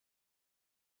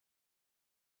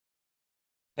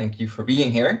Thank you for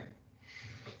being here.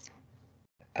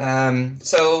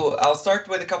 So I'll start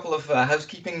with a couple of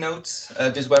housekeeping notes.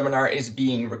 This webinar is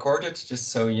being recorded, just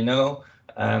so you know.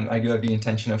 I do have the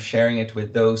intention of sharing it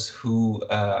with those who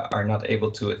are not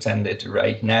able to attend it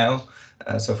right now.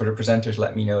 So for the presenters,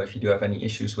 let me know if you do have any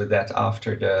issues with that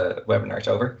after the webinar is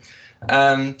over.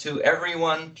 To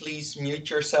everyone, please mute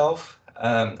yourself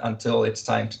until it's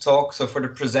time to talk. So for the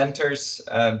presenters,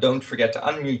 don't forget to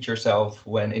unmute yourself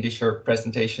when it is your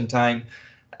presentation time.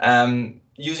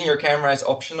 Using your camera is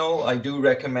optional. I do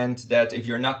recommend that if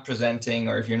you're not presenting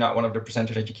or if you're not one of the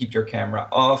presenters, that you keep your camera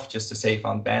off just to save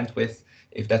on bandwidth,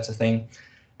 if that's a thing.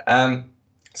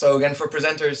 So again, for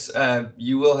presenters,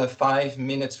 you will have 5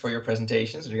 minutes for your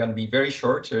presentations. They're going to be very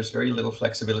short. There's very little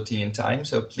flexibility in time.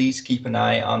 So please keep an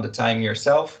eye on the time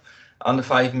yourself. On the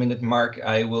 5-minute mark,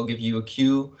 I will give you a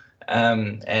cue.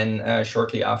 And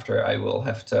shortly after, I will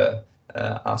have to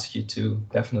ask you to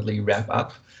definitely wrap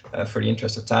up for the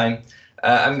interest of time.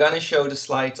 I'm going to show the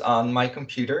slides on my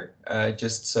computer,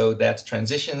 just so that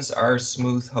transitions are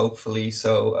smooth, hopefully.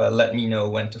 So let me know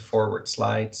when to forward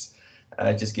slides.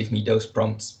 Just give me those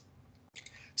prompts.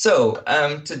 So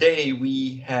today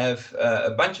we have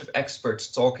a bunch of experts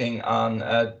talking on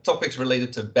topics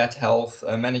related to bat health,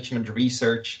 management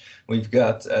research. We've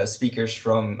got speakers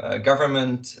from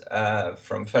government,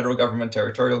 from federal government,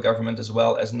 territorial government, as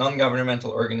well as non-governmental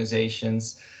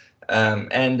organizations.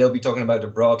 And they'll be talking about a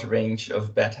broad range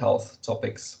of bat health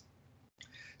topics.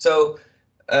 So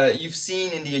you've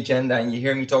seen in the agenda and you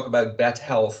hear me talk about bat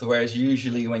health, whereas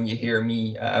usually when you hear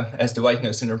me as the White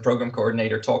Nose Syndrome Program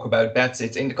Coordinator talk about bats,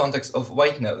 it's in the context of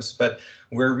white nose. But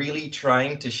we're really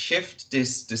trying to shift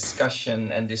this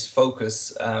discussion and this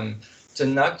focus to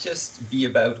not just be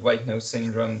about white nose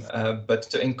syndrome, but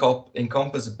to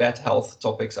encompass bat health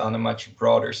topics on a much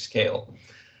broader scale.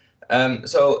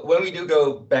 So when we do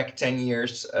go back 10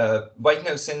 years, white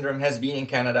nose syndrome has been in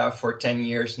Canada for 10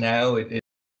 years now. It is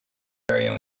very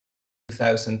own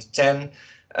 2010.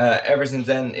 Ever since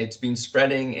then, it's been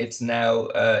spreading. It's now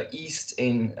east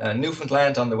in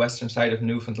Newfoundland, on the western side of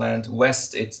Newfoundland.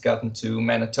 West, it's gotten to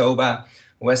Manitoba.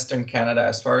 Western Canada,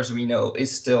 as far as we know,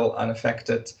 is still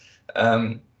unaffected.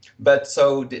 But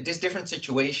so this different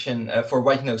situation for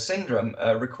white nose syndrome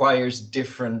requires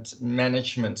different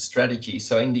management strategies.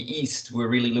 So in the east, we're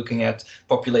really looking at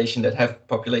populations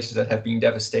that have been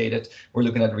devastated. We're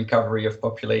looking at recovery of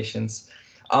populations.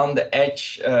 On the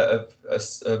edge, a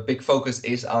big focus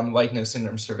is on white nose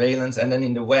syndrome surveillance. And then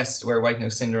in the west, where white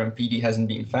nose syndrome PD hasn't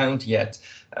been found yet,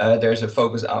 there's a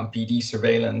focus on PD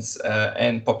surveillance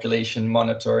and population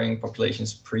monitoring,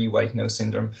 populations pre-white nose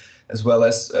syndrome, as well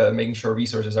as making sure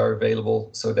resources are available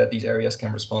so that these areas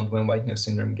can respond when white nose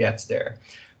syndrome gets there.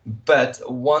 But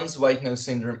once white nose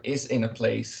syndrome is in a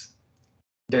place,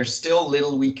 there's still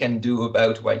little we can do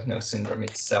about white nose syndrome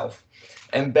itself.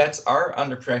 And bats are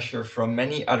under pressure from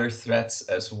many other threats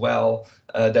as well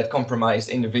that compromise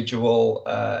individual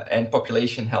and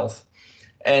population health.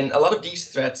 And a lot of these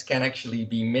threats can actually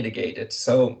be mitigated.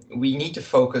 So we need to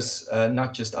focus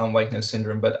not just on white nose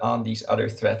syndrome, but on these other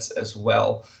threats as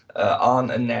well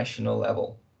on a national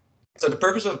level. So the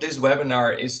purpose of this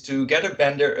webinar is to get a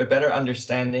better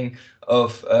understanding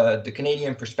of the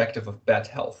Canadian perspective of bat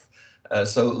health.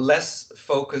 So less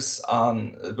focus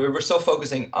on, we're still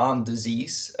focusing on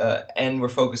disease and we're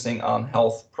focusing on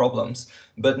health problems,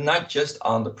 but not just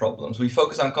on the problems. We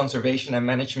focus on conservation and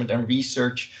management and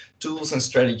research tools and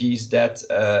strategies that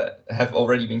have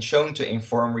already been shown to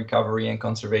inform recovery and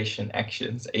conservation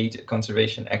actions, aid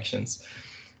conservation actions.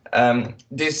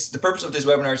 The purpose of this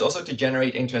webinar is also to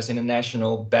generate interest in a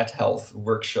national bat health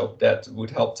workshop that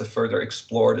would help to further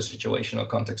explore the situational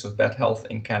context of bat health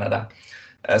in Canada.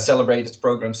 Celebrate its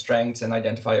program strengths and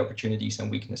identify opportunities and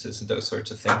weaknesses and those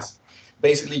sorts of things.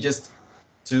 Basically just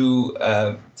to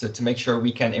make sure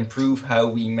we can improve how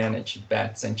we manage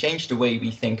bats and change the way we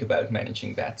think about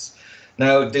managing bats.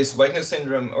 Now, this white nose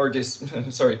syndrome, or this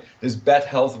bat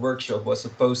health workshop was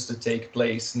supposed to take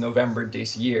place November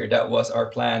this year. That was our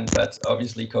plan, but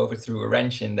obviously COVID threw a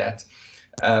wrench in that.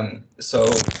 So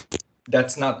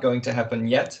that's not going to happen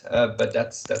yet, but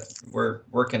we're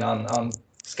working on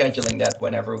scheduling that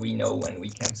whenever we know when we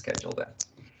can schedule that.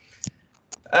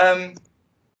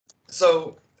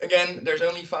 So again, there's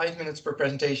only 5 minutes per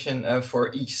presentation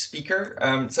for each speaker.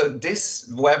 So this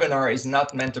webinar is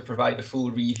not meant to provide a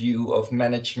full review of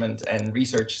management and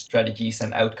research strategies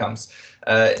and outcomes.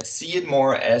 See it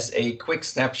more as a quick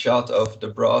snapshot of the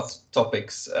broad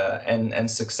topics and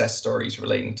success stories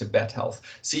relating to bat health.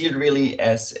 See it really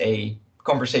as a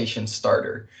conversation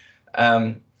starter.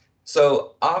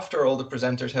 So after all the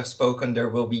presenters have spoken, there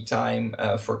will be time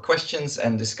for questions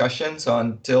and discussion. So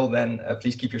until then,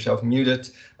 please keep yourself muted.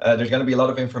 There's going to be a lot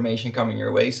of information coming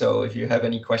your way. So if you have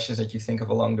any questions that you think of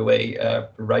along the way,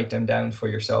 write them down for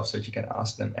yourself so that you can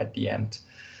ask them at the end.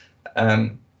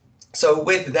 So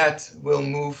with that, we'll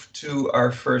move to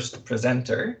our first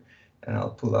presenter. And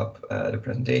I'll pull up the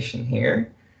presentation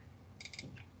here.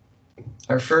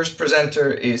 Our first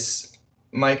presenter is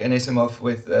Mike Anissimoff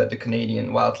with the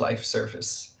Canadian Wildlife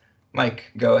Service.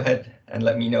 Mike, go ahead and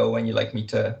let me know when you'd like me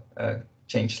to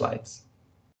change slides.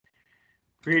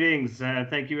 Greetings.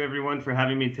 Thank you everyone for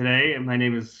having me today. My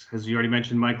name is, as you already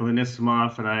mentioned, Michael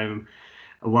Anissimoff, and I'm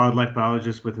a wildlife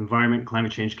biologist with Environment and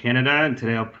Climate Change Canada. And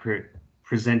today I'll be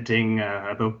presenting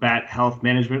about bat health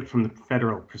management from the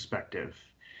federal perspective.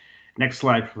 Next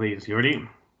slide, please, Jordi.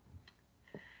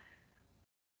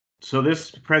 So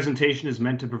this presentation is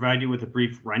meant to provide you with a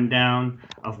brief rundown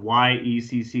of why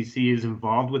ECCC is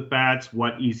involved with bats,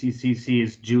 what ECCC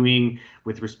is doing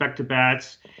with respect to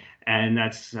bats, and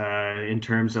that's in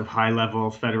terms of high-level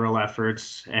federal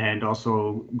efforts and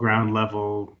also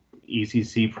ground-level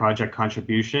ECC project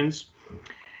contributions.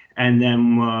 And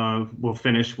then we'll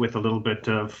finish with a little bit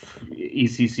of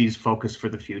ECC's focus for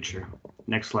the future.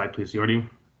 Next slide, please, Jordi.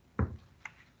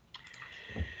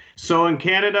 So in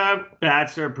Canada,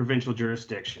 bats are a provincial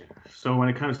jurisdiction. So when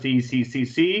it comes to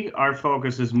ECCC, our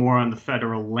focus is more on the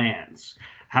federal lands.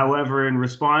 However, in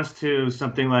response to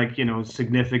something like,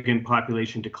 significant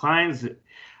population declines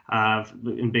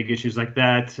in big issues like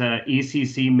that,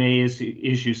 ECC may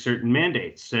issue certain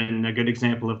mandates. And a good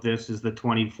example of this is the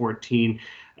 2014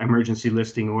 emergency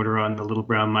listing order on the little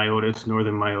brown myotis,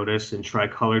 northern myotis, and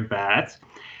tricolored bats.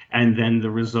 And then the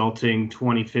resulting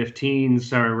 2015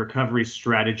 SAR recovery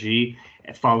strategy,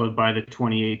 followed by the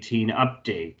 2018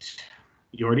 update.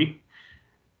 Jordi?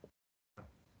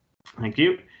 Thank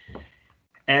you.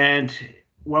 And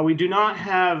while we do not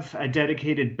have a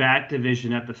dedicated bat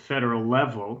division at the federal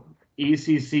level,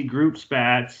 ECC groups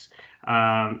bats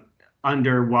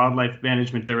under Wildlife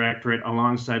Management Directorate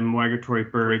alongside migratory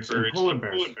birds and polar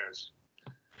bears.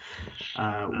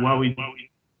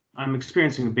 I'm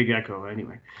experiencing a big echo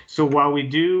anyway. So while we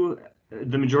do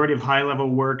the majority of high-level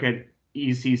work at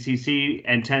ECCC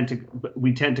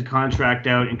we tend to contract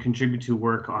out and contribute to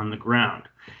work on the ground.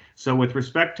 So with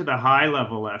respect to the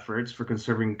high-level efforts for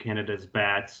conserving Canada's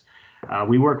bats,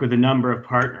 we work with a number of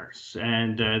partners,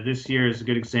 and this year is a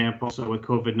good example. So with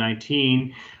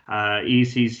COVID-19,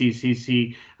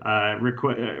 ECCC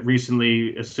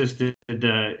recently assisted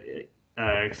the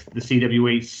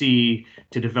CWHC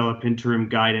to develop interim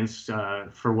guidance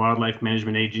for wildlife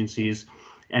management agencies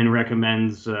and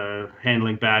recommends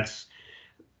handling bats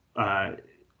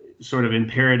sort of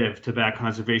imperative to bat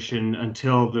conservation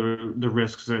until the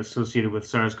risks associated with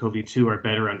SARS-CoV-2 are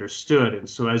better understood. And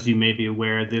so, as you may be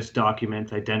aware, this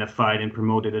document identified and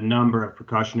promoted a number of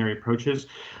precautionary approaches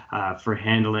for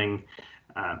handling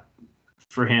our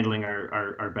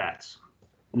bats.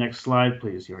 Next slide,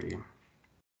 please, Jordi.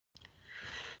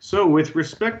 So with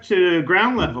respect to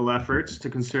ground level efforts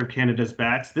to conserve Canada's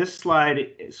bats, this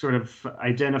slide sort of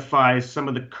identifies some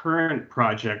of the current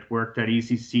project work that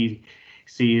ECCC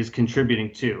is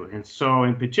contributing to. And so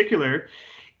in particular,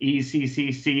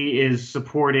 ECCC is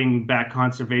supporting bat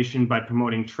conservation by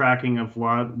promoting tracking of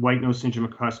white nose syndrome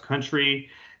across country,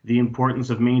 the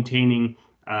importance of maintaining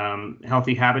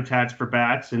healthy habitats for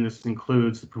bats, and this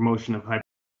includes the promotion of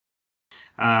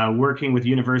working with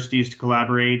universities to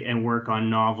collaborate and work on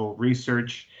novel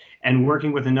research, and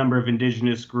working with a number of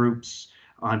Indigenous groups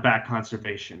on bat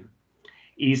conservation.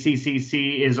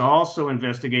 ECCC is also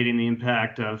investigating the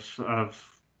impact of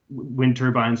wind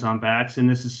turbines on bats, and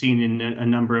this is seen in a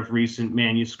number of recent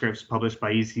manuscripts published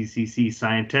by ECCC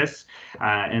scientists,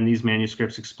 and these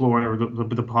manuscripts explore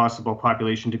the possible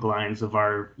population declines of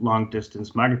our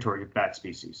long-distance migratory bat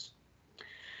species.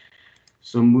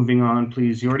 So moving on,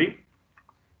 please, Jordi.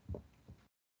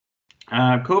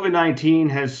 COVID-19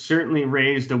 has certainly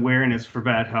raised awareness for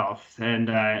bat health, and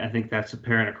I think that's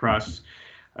apparent across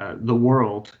the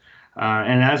world.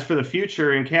 And as for the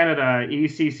future in Canada,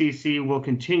 ECCC will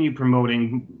continue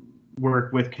promoting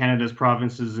work with Canada's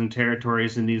provinces and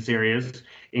territories in these areas,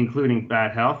 including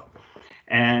bat health.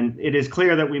 And it is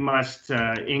clear that we must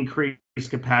increase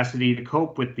capacity to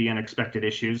cope with the unexpected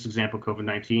issues, example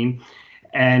COVID-19,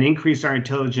 and increase our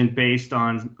intelligence based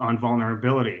on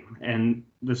vulnerability. And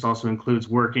this also includes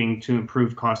working to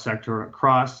improve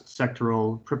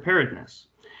cross-sectoral preparedness.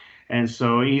 And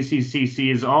so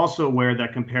ECCC is also aware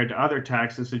that compared to other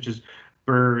taxes such as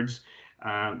birds,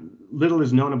 little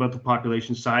is known about the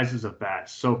population sizes of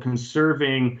bats. So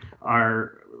conserving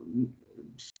our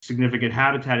significant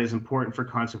habitat is important for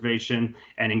conservation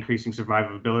and increasing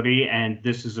survivability, and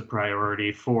this is a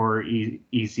priority for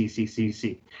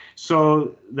ECCCC.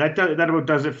 So that about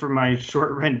does it for my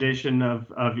short rendition of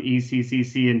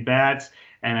ECCC and bats,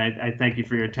 and I thank you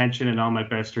for your attention and all my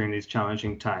best during these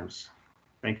challenging times.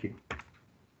 Thank you.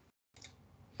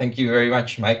 Thank you very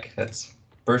much, Mike. That's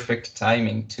perfect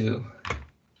timing too.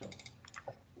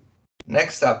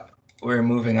 Next up, we're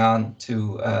moving on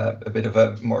to a bit of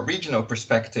a more regional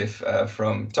perspective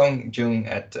from Tom Jung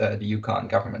at the Yukon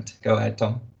government. Go ahead,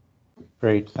 Tom.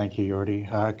 Great, thank you,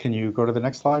 Jordi. Can you go to the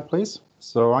next slide, please?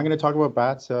 So I'm going to talk about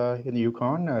bats in the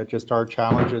Yukon, just our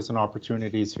challenges and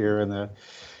opportunities here in the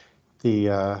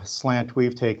slant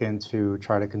we've taken to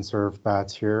try to conserve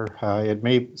bats here.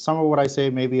 Some of what I say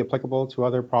may be applicable to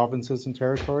other provinces and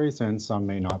territories, and some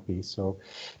may not be. So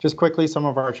just quickly, some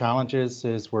of our challenges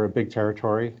is we're a big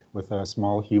territory with a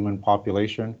small human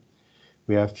population.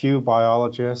 We have few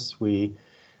biologists. We,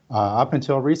 up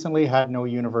until recently, had no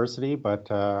university,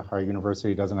 but our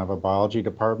university doesn't have a biology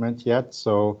department yet.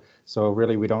 So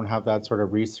really, we don't have that sort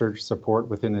of research support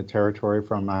within the territory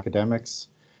from academics.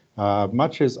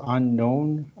 Much is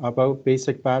unknown about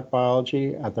basic bat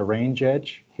biology at the range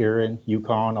edge here in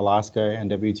Yukon, Alaska, and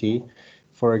NWT,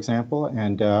 for example,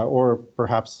 and or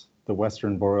perhaps the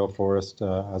Western Boreal Forest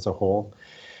as a whole.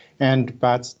 And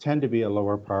bats tend to be a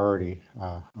lower priority,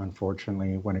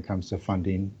 unfortunately, when it comes to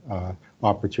funding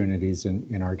opportunities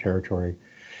in our territory.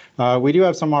 We do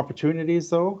have some opportunities,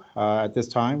 though, at this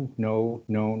time. No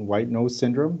known white nose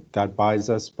syndrome. That buys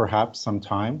us perhaps some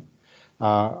time.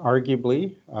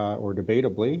 Arguably, or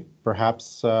debatably,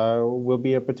 perhaps will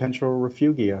be a potential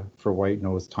refugia for white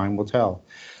nose. Time will tell.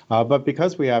 But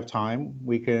because we have time,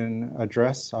 we can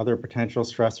address other potential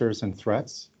stressors and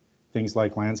threats, things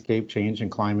like landscape change and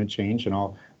climate change, and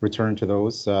I'll return to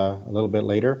those a little bit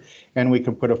later. And we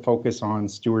can put a focus on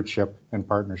stewardship and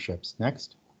partnerships.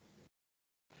 Next.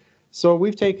 So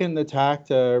we've taken the tact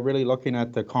really looking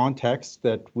at the context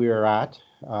that we are at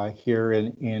here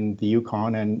in the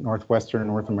Yukon and northwestern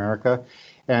North America,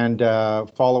 and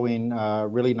following a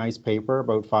really nice paper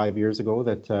about 5 years ago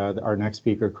that our next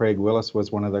speaker, Craig Willis,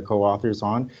 was one of the co-authors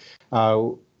on.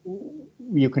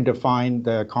 You can define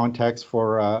the context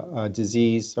for a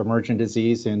disease, emergent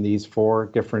disease, in these 4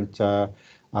 different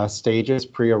stages: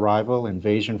 pre-arrival,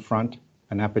 invasion front,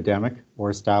 an epidemic, or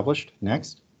established.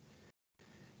 Next.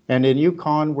 And in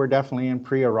Yukon, we're definitely in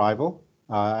pre-arrival,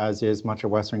 as is much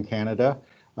of Western Canada.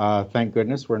 Thank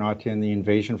goodness we're not in the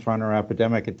invasion front or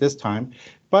epidemic at this time,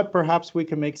 but perhaps we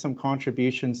can make some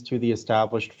contributions to the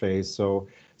established phase. So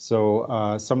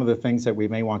some of the things that we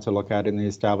may want to look at in the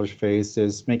established phase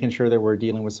is making sure that we're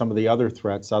dealing with some of the other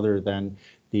threats other than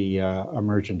the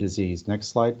emergent disease. Next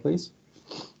slide, please.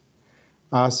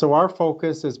 So our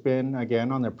focus has been,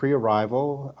 again, on the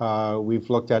pre-arrival. We've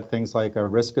looked at things like a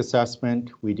risk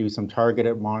assessment. We do some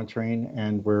targeted monitoring,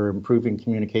 and we're improving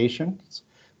communications,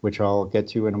 which I'll get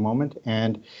to in a moment.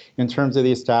 And in terms of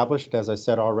the established, as I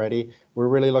said already, we're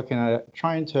really looking at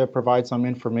trying to provide some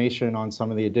information on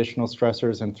some of the additional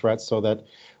stressors and threats so that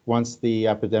once the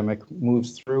epidemic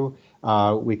moves through,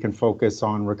 we can focus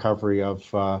on recovery of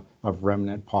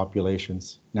remnant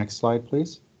populations. Next slide,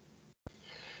 please.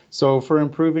 So for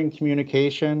improving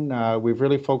communication, we've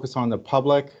really focused on the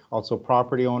public, also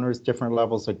property owners, different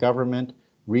levels of government,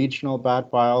 regional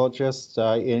bat biologists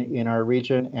in our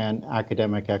region, and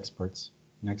academic experts.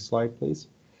 Next slide, please.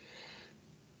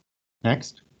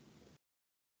 Next.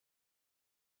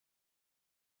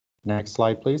 Next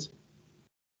slide, please.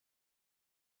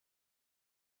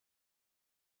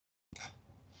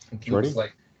 It looks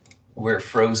like we're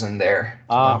frozen there.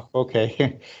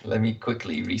 Okay. Let me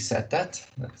quickly reset that.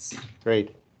 Let's see.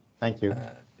 Great. Thank you.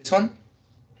 This one?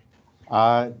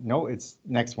 No, it's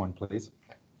next one, please.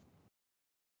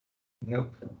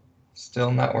 Nope.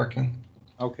 Still not working.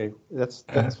 Okay, that's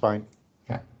fine.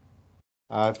 Yeah.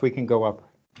 If we can go up.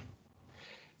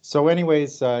 So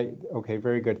anyways, okay,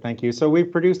 very good. Thank you. So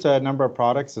we've produced a number of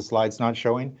products, the slide's not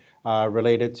showing,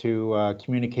 related to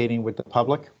communicating with the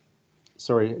public.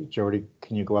 Sorry, Jordi,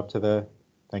 can you go up to the,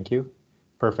 thank you.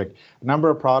 Perfect. A number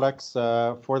of products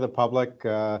for the public,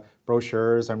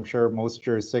 brochures. I'm sure most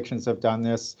jurisdictions have done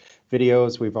this.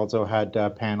 Videos, we've also had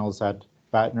panels at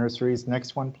bat nurseries.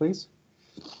 Next one, please.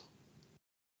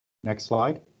 Next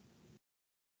slide.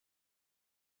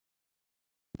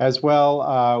 As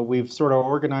well, we've sort of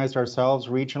organized ourselves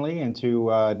regionally into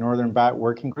Northern Bat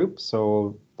Working Groups,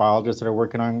 so biologists that are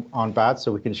working on bats,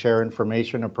 so we can share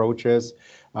information, approaches,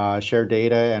 share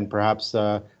data, and perhaps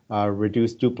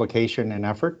reduce duplication and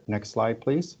effort. Next slide,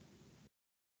 please.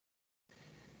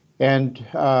 And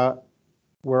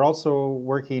We're also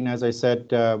working, as I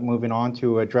said, moving on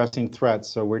to addressing threats.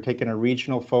 So we're taking a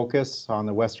regional focus on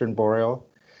the Western Boreal.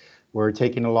 We're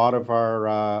taking a lot of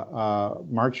our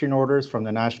marching orders from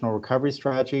the National Recovery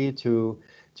Strategy to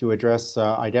address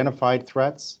identified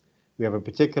threats. We have a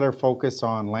particular focus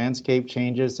on landscape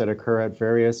changes that occur at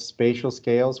various spatial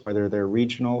scales, whether they're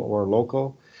regional or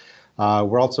local.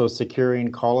 We're also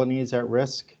securing colonies at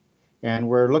risk, and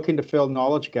we're looking to fill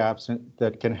knowledge gaps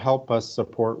that can help us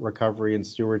support recovery and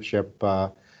stewardship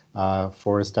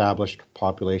for established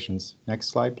populations. Next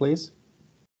slide, please.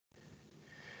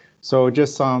 So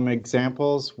just some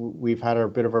examples. We've had a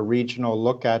bit of a regional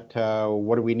look at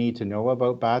what do we need to know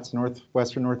about bats in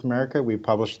Western North America. We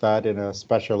published that in a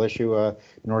special issue,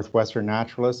 Northwestern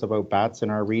Naturalist, about bats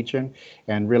in our region.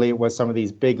 And really it was some of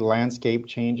these big landscape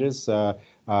changes.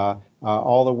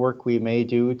 All the work we may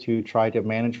do to try to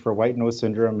manage for white nose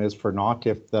syndrome is for naught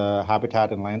if the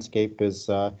habitat and landscape is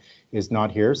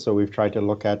not here. So we've tried to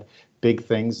look at big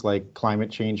things like climate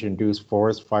change-induced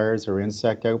forest fires or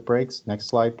insect outbreaks. Next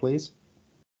slide, please.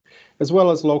 As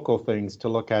well as local things to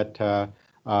look at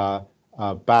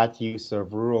bat use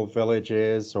of rural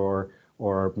villages or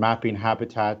mapping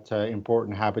habitat,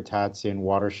 important habitats in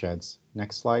watersheds.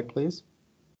 Next slide, please.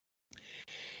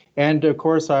 And of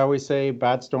course, I always say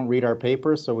bats don't read our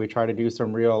papers, so we try to do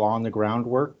some real on-the-ground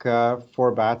work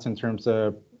for bats in terms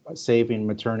of saving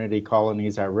maternity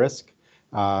colonies at risk.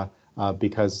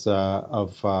 Because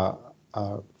of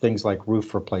things like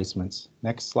roof replacements.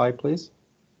 Next slide, please.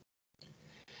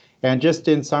 And just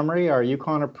in summary, our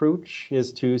Yukon approach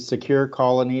is to secure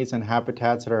colonies and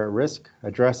habitats that are at risk,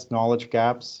 address knowledge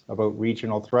gaps about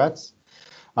regional threats.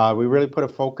 We really put a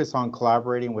focus on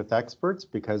collaborating with experts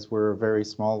because we're a very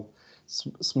small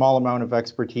amount of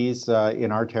expertise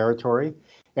in our territory.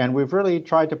 And we've really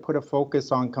tried to put a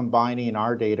focus on combining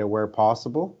our data where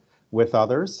possible with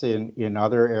others in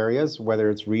other areas, whether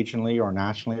it's regionally or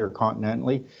nationally or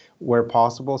continentally, where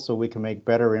possible, so we can make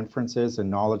better inferences and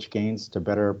knowledge gains to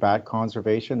better bat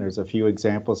conservation. There's a few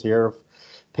examples here of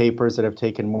papers that have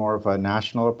taken more of a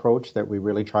national approach that we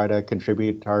really try to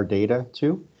contribute our data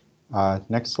to.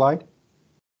 Next slide.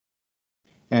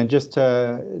 And just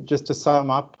to sum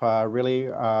up, really,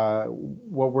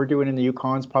 what we're doing in the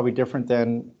Yukon is probably different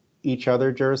than each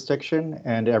other jurisdiction,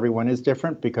 and everyone is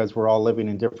different because we're all living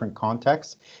in different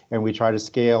contexts, and we try to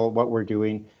scale what we're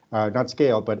doing, not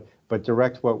scale, but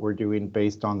direct what we're doing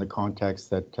based on the context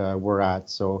that we're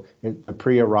at. So the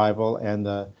pre-arrival and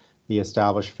the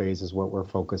established phase is what we're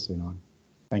focusing on.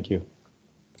 Thank you.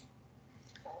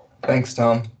 Thanks,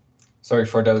 Tom. Sorry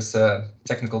for those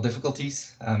technical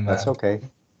difficulties. That's okay.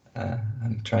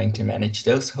 I'm trying to manage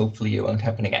those. Hopefully it won't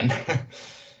happen again.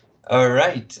 All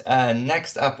right,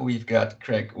 next up we've got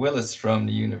Craig Willis from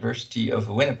the University of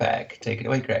Winnipeg. Take it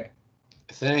away, Craig.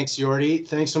 Thanks, Jordi.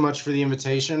 Thanks so much for the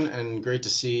invitation, and great to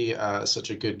see such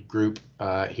a good group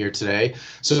here today.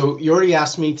 So Jordi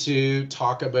asked me to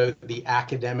talk about the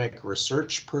academic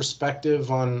research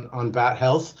perspective on bat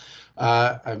health.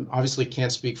 I obviously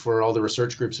can't speak for all the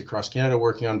research groups across Canada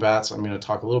working on bats. I'm going to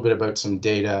talk a little bit about some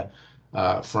data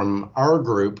from our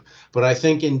group, but I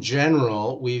think in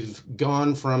general, we've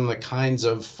gone from the kinds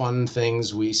of fun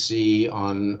things we see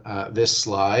on this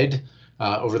slide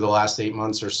over the last 8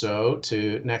 months or so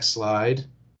to next slide,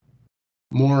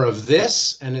 more of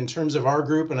this. And in terms of our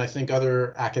group, and I think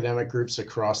other academic groups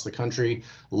across the country,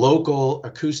 local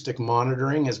acoustic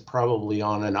monitoring is probably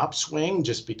on an upswing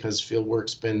just because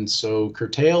fieldwork's been so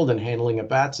curtailed and handling of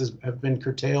bats have been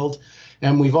curtailed.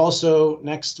 And we've also,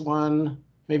 next one,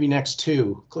 maybe next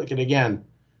two, click it again.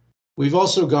 We've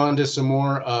also gone to some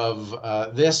more of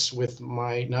this with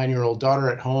my 9-year-old daughter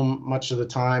at home much of the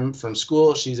time from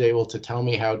school. She's able to tell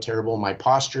me how terrible my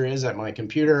posture is at my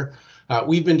computer.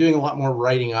 We've been doing a lot more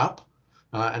writing up,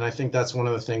 and I think that's one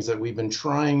of the things that we've been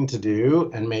trying to do,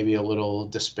 and maybe a little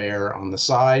despair on the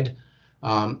side.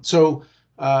 So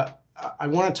I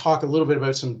want to talk a little bit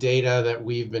about some data that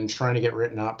we've been trying to get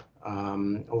written up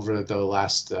over the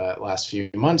last few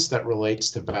months that relates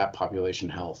to bat population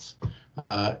health.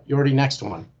 Jordi, next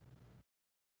one.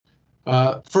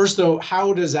 First, though,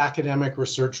 how does academic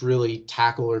research really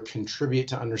tackle or contribute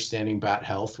to understanding bat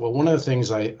health? Well, one of the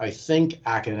things I think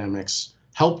academics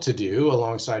help to do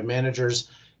alongside managers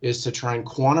is to try and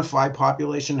quantify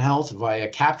population health via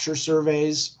capture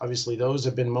surveys. Obviously, those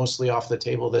have been mostly off the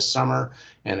table this summer,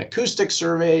 and acoustic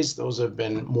surveys, those have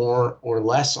been more or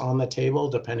less on the table,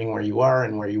 depending where you are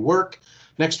and where you work.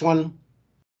 Next one.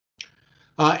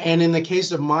 And in the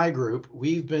case of my group,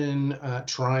 we've been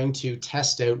trying to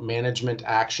test out management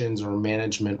actions or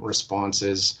management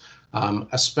responses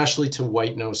especially to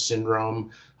white nose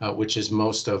syndrome, which is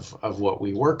most of what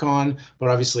we work on. But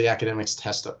obviously academics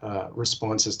test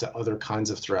responses to other kinds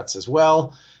of threats as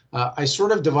well. I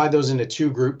sort of divide those into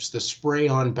two groups: the spray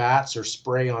on bats or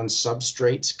spray on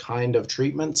substrates kind of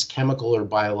treatments, chemical or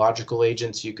biological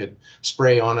agents you could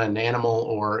spray on an animal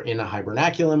or in a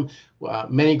hibernaculum.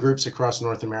 Many groups across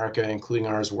North America, including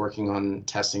ours, working on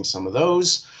testing some of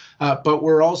those. But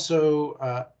we're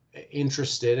also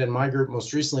interested, and my group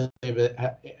most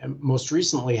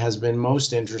recently has been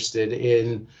most interested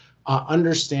in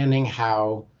understanding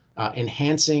how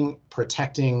enhancing,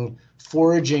 protecting,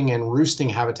 foraging and roosting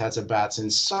habitats of bats in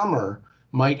summer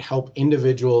might help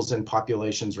individuals and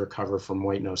populations recover from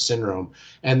white nose syndrome.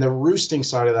 And the roosting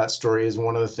side of that story is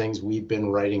one of the things we've been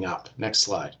writing up. Next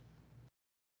slide.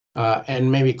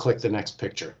 And maybe click the next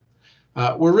picture.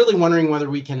 We're really wondering whether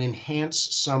we can enhance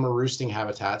summer roosting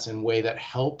habitats in a way that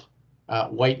help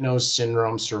white nose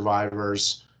syndrome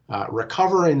survivors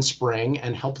recover in spring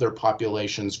and help their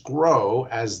populations grow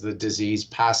as the disease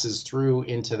passes through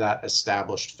into that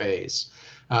established phase.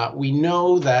 We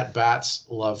know that bats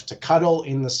love to cuddle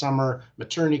in the summer.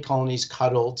 Maternity colonies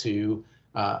cuddle to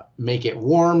make it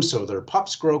warm so their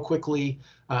pups grow quickly.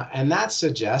 And that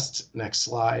suggests, next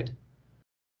slide,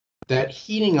 that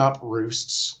heating up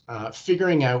roosts,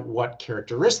 figuring out what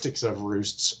characteristics of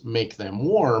roosts make them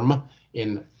warm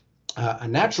in a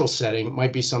natural setting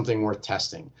might be something worth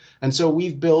testing. And so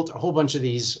we've built a whole bunch of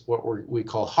these, what we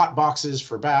call hot boxes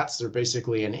for bats. They're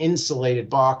basically an insulated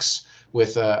box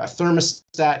with a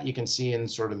thermostat you can see in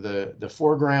sort of the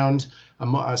foreground,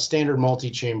 a standard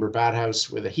multi-chamber bat house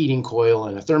with a heating coil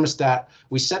and a thermostat.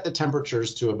 We set the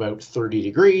temperatures to about 30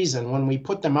 degrees, and when we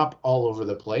put them up all over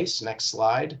the place, next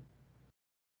slide,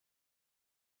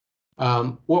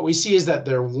 what we see is that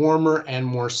they're warmer and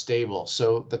more stable.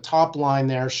 So the top line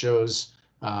there shows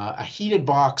a heated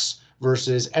box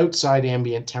versus outside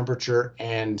ambient temperature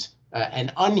and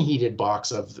an unheated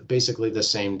box of basically the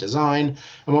same design.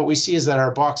 And what we see is that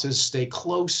our boxes stay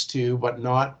close to, but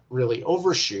not really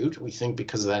overshoot, we think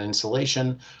because of that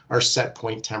insulation, our set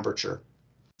point temperature.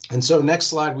 And so next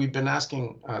slide, we've been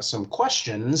asking some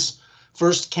questions.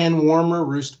 First, can warmer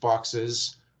roost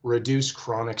boxes reduce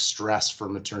chronic stress for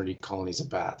maternity colonies of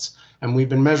bats? And we've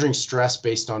been measuring stress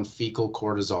based on fecal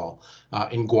cortisol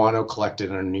in guano collected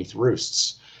underneath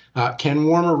roosts. Can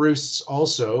warmer roosts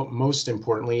also, most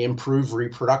importantly, improve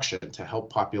reproduction to help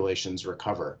populations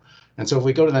recover? And so if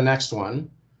we go to the next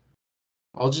one,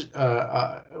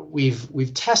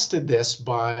 we've tested this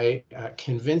by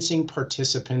convincing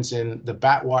participants in the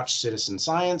Batwatch Citizen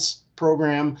Science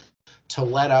program to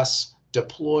let us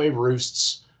deploy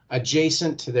roosts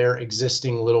adjacent to their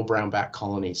existing little brown bat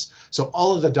colonies. So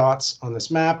all of the dots on this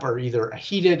map are either a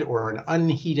heated or an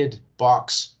unheated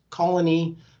box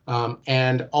colony,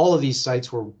 and all of these sites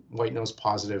were white nose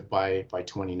positive by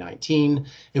 2019.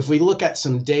 If we look at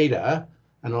some data,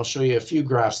 and I'll show you a few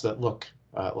graphs that look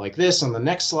like this on the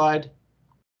next slide,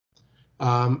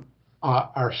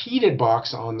 our heated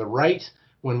box on the right,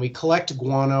 when we collect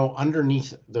guano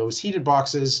underneath those heated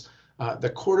boxes,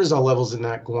 the cortisol levels in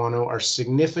that guano are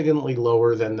significantly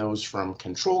lower than those from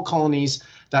control colonies.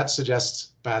 That suggests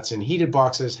bats in heated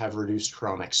boxes have reduced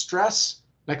chronic stress.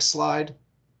 Next slide.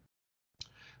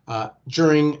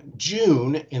 During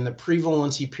June, in the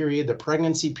prevalency period, the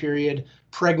pregnancy period,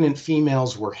 pregnant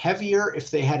females were heavier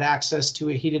if they had access to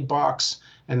a heated box.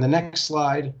 And the next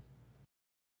slide.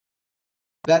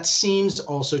 That seems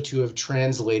also to have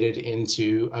translated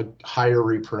into a higher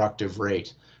reproductive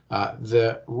rate.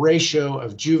 The ratio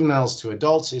of juveniles to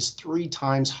adults is 3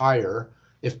 times higher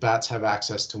if bats have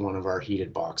access to one of our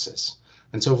heated boxes.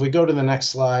 And so if we go to the next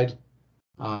slide,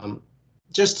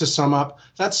 just to sum up,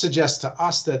 that suggests to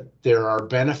us that there are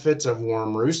benefits of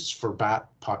warm roosts for bat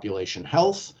population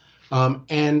health.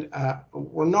 And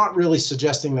we're not really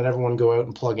suggesting that everyone go out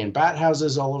and plug in bat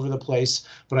houses all over the place,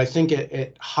 but I think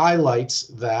it highlights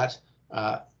that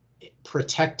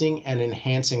protecting and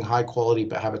enhancing high quality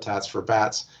habitats for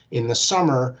bats in the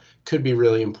summer could be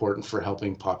really important for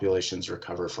helping populations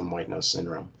recover from white nose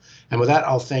syndrome. And with that,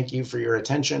 I'll thank you for your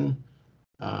attention,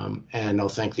 and I'll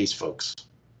thank these folks.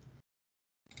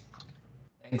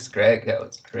 Thanks, Greg. That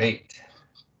was great.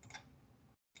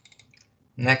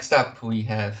 Next up, we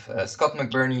have Scott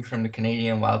McBurney from the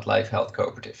Canadian Wildlife Health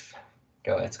Cooperative.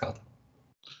 Go ahead, Scott.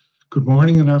 Good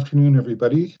morning and afternoon,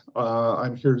 everybody.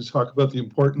 I'm here to talk about the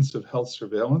importance of health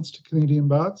surveillance to Canadian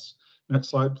bats. Next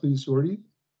slide, please, Jordy.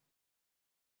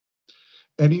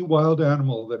 Any wild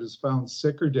animal that is found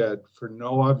sick or dead for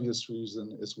no obvious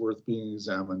reason is worth being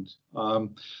examined.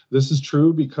 This is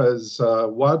true because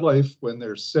wildlife, when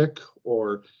they're sick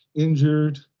or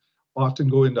injured often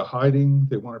go into hiding.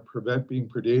 They want to prevent being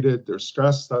predated. They're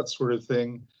stressed, that sort of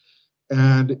thing.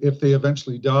 And if they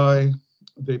eventually die,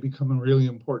 they become really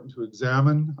important to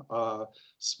examine.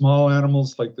 Small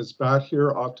animals like this bat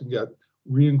here often get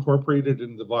reincorporated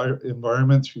into the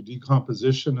environment through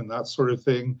decomposition and that sort of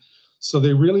thing. So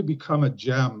they really become a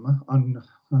gem,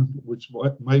 which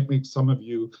might make some of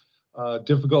you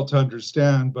difficult to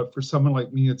understand, but for someone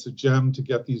like me, it's a gem to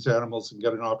get these animals and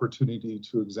get an opportunity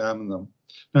to examine them.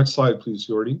 Next slide, please,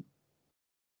 Jordy.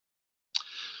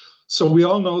 So we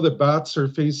all know that bats are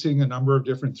facing a number of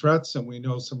different threats, and we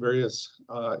know some various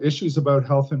issues about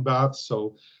health in bats.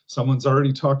 So someone's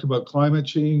already talked about climate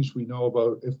change. We know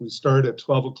about if we start at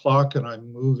 12 o'clock and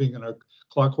I'm moving in a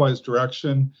clockwise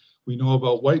direction, we know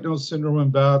about white nose syndrome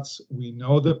in bats. We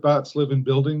know that bats live in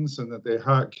buildings and that they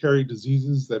carry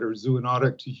diseases that are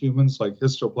zoonotic to humans like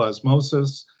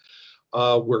histoplasmosis.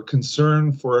 We're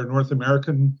concerned for our North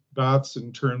American bats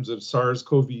in terms of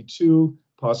SARS-CoV-2,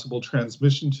 possible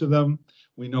transmission to them.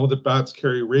 We know that bats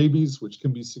carry rabies, which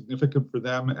can be significant for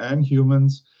them and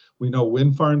humans. We know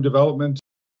wind farm development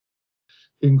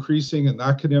increasing, and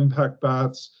that can impact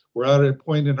bats. We're at a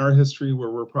point in our history where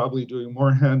we're probably doing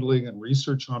more handling and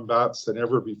research on bats than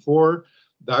ever before.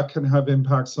 That can have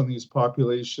impacts on these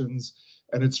populations.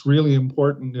 And it's really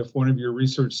important if one of your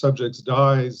research subjects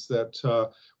dies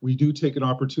that we do take an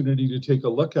opportunity to take a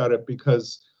look at it,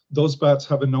 because those bats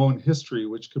have a known history,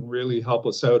 which can really help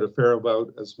us out a fair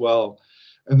amount as well.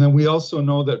 And then we also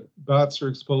know that bats are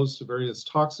exposed to various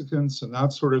toxicants and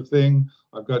that sort of thing.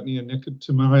 I've got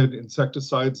neonicotinoid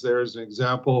insecticides there as an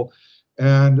example.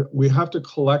 And we have to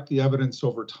collect the evidence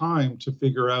over time to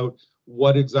figure out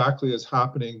what exactly is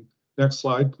happening. Next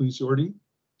slide, please, Jordy.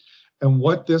 And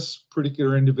what this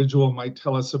particular individual might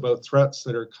tell us about threats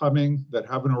that are coming that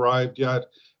haven't arrived yet,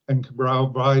 and can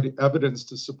provide evidence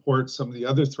to support some of the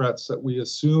other threats that we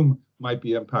assume might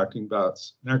be impacting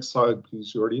bats. Next slide,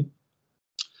 please, Jordy.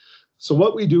 So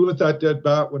what we do with that dead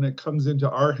bat when it comes into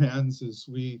our hands is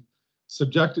we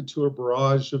subject it to a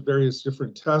barrage of various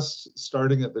different tests.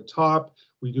 Starting at the top,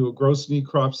 we do a gross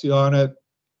necropsy on it.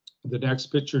 The next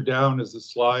picture down is a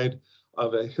slide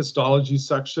of a histology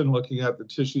section looking at the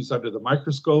tissues under the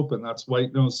microscope, and that's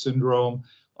white nose syndrome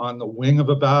on the wing of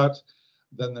a bat.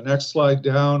 Then the next slide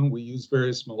down, we use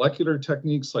various molecular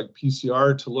techniques like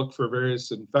PCR to look for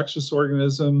various infectious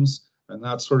organisms and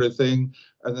that sort of thing.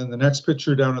 And then the next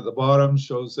picture down at the bottom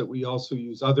shows that we also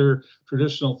use other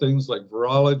traditional things like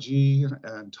virology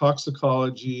and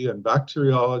toxicology and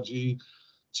bacteriology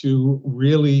to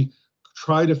really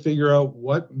try to figure out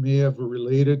what may have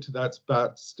related to that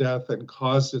bat's death and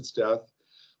caused its death.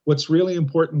 What's really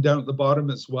important down at the bottom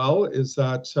as well is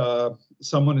that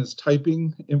someone is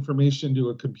typing information to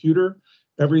a computer.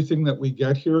 Everything that we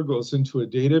get here goes into a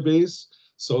database.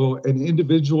 So an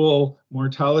individual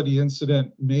mortality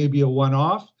incident may be a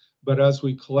one-off, but as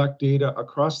we collect data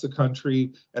across the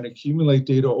country and accumulate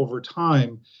data over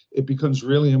time, it becomes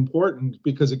really important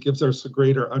because it gives us a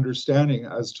greater understanding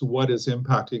as to what is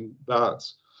impacting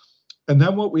bats. And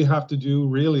then what we have to do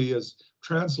really is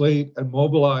translate and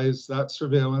mobilize that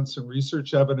surveillance and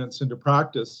research evidence into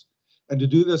practice. And to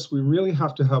do this, we really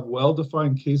have to have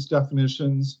well-defined case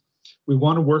definitions. We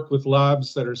want to work with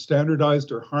labs that are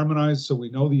standardized or harmonized so we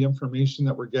know the information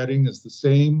that we're getting is the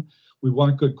same. We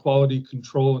want good quality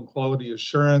control and quality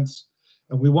assurance.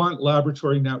 And we want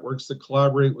laboratory networks that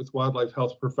collaborate with wildlife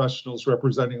health professionals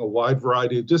representing a wide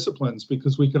variety of disciplines,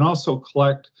 because we can also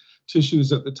collect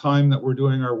tissues at the time that we're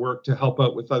doing our work to help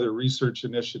out with other research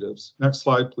initiatives. Next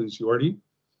slide, please, Jordy.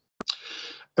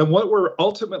 And what we're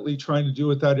ultimately trying to do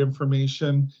with that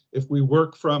information, if we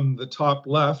work from the top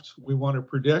left, we want to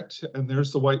predict, and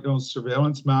there's the white nose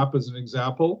surveillance map as an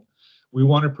example. We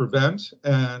want to prevent,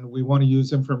 and we want to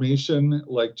use information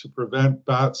like to prevent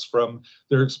bats from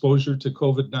their exposure to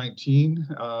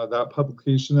COVID-19, that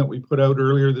publication that we put out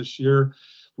earlier this year.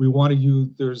 We want to use,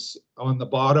 there's on the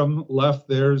bottom left,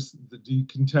 there's the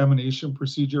decontamination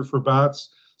procedure for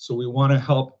bats. So we want to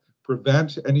help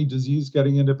prevent any disease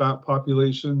getting into bat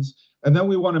populations. And then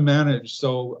we want to manage.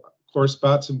 So of course,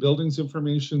 bats and buildings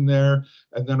information there.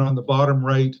 And then on the bottom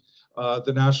right,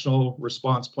 the National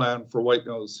Response Plan for White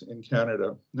Nose in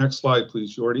Canada. Next slide,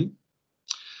 please, Jordy.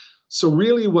 So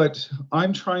really what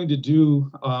I'm trying to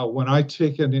do when I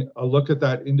take a look at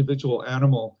that individual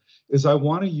animal is I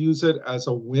want to use it as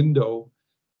a window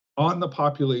on the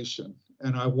population.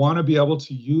 And I want to be able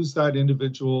to use that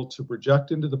individual to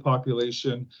project into the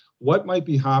population what might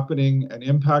be happening and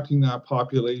impacting that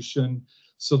population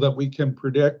so that we can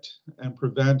predict and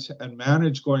prevent and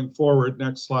manage going forward.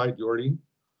 Next slide, Jordy.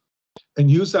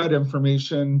 And use that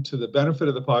information to the benefit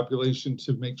of the population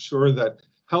to make sure that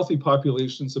healthy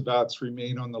populations of bats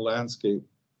remain on the landscape.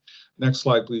 Next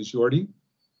slide, please, Jordi.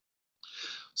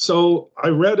 So I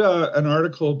read an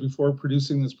article before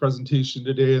producing this presentation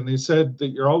today, and they said that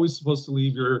you're always supposed to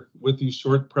leave with these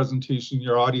short presentation,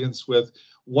 your audience with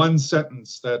one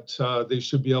sentence that they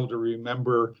should be able to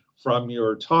remember from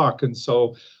your talk. And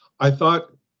so I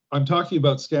thought, I'm talking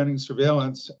about scanning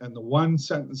surveillance, and the one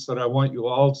sentence that I want you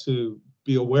all to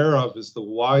be aware of is the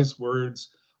wise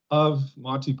words of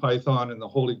Monty Python and the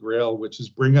Holy Grail, which is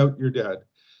bring out your dead.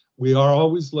 We are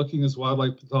always looking as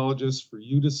wildlife pathologists for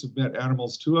you to submit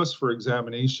animals to us for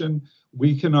examination.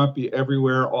 We cannot be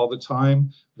everywhere all the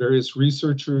time. Various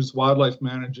researchers, wildlife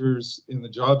managers, in the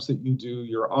jobs that you do,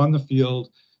 you're on the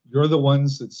field. You're the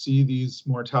ones that see these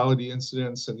mortality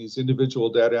incidents and these individual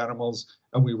dead animals,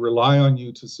 and we rely on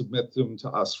you to submit them to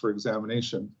us for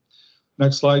examination.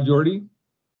 Next slide, Jordi.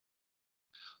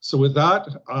 So with that,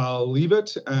 I'll leave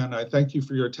it, and I thank you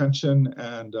for your attention,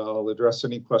 and I'll address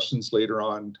any questions later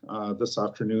on this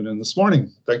afternoon and this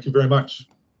morning. Thank you very much.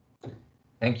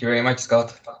 Thank you very much,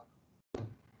 Scott.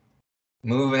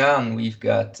 Moving on, we've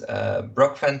got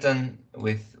Brock Fenton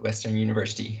with Western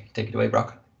University. Take it away,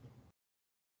 Brock.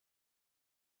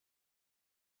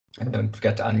 And don't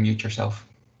forget to unmute yourself.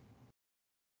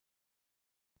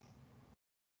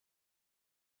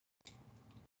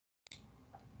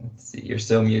 Let's see, you're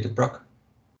still muted, Brock.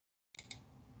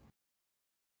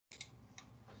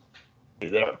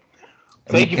 There.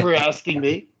 Thank you for asking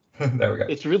me. There we go.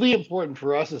 It's really important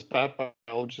for us as bat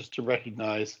biologists to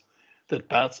recognize that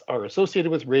bats are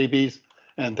associated with rabies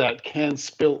and that can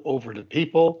spill over to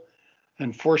people.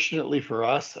 And fortunately for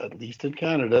us, at least in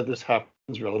Canada, this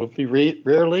happens relatively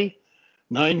rarely.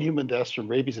 9 human deaths from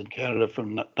rabies in Canada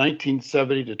from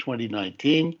 1970 to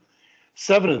 2019.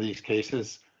 7 of these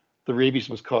cases, the rabies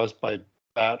was caused by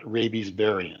bat rabies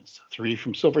variants. 3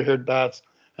 from silver-haired bats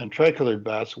and tricolored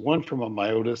bats, 1 from a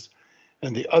myotis,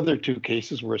 and the other 2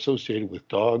 cases were associated with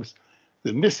dogs.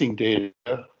 The missing data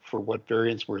for what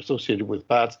variants were associated with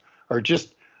bats are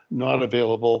just not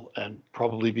available, and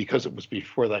probably because it was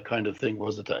before that kind of thing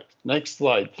was attacked. Next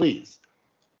slide, please.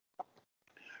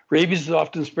 Rabies is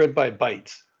often spread by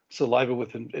bites. Saliva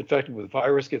infected with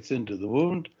virus gets into the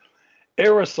wound.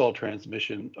 Aerosol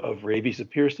transmission of rabies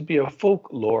appears to be a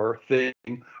folklore thing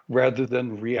rather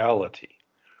than reality.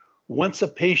 Once a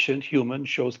patient human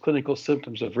shows clinical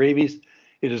symptoms of rabies,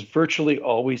 it is virtually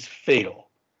always fatal.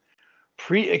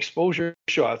 Pre-exposure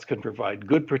shots can provide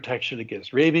good protection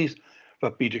against rabies,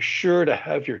 but be sure to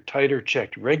have your titer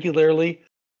checked regularly,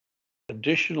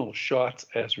 additional shots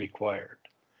as required.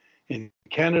 In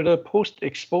Canada,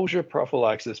 post-exposure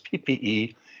prophylaxis,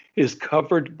 PPE, is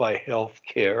covered by health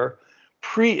care.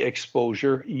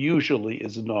 Pre-exposure usually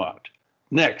is not.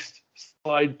 Next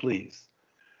slide, please.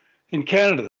 In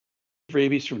Canada,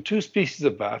 rabies from 2 species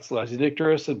of bats,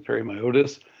 Lasionicterus and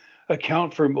Perimyotis,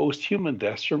 account for most human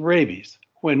deaths from rabies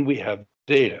when we have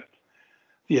data.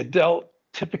 The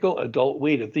typical adult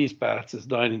weight of these bats is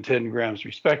 9 and 10 grams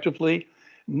respectively.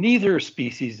 Neither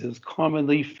species is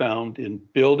commonly found in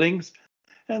buildings,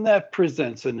 and that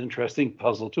presents an interesting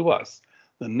puzzle to us.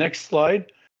 The next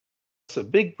slide is a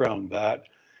big brown bat,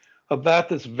 a bat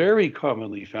that's very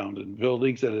commonly found in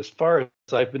buildings, and as far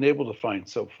as I've been able to find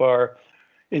so far,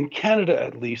 in Canada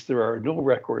at least, there are no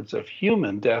records of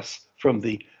human deaths from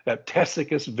the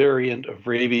Aptesicus variant of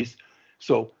rabies,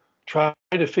 so try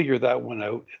to figure that one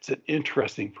out. It's an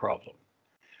interesting problem.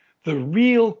 The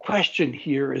real question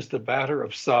here is the matter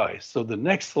of size. So the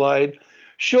next slide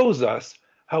shows us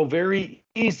how very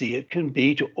easy it can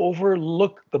be to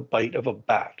overlook the bite of a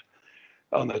bat.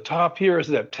 On the top here is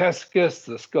an Aptesicus,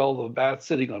 the skull of a bat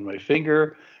sitting on my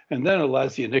finger, and then a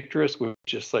Lasionicterus,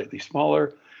 which is slightly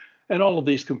smaller, and all of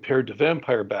these compared to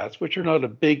vampire bats, which are not a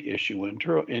big issue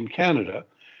in Canada.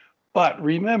 But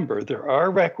remember, there are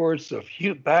records of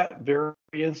bat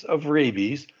variants of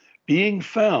rabies being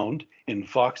found in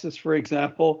foxes, for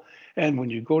example, and when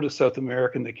you go to South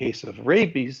America, in the case of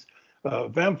rabies,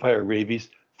 vampire rabies,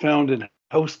 found in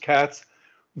house cats.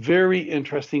 Very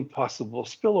interesting possible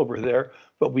spillover there,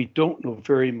 but we don't know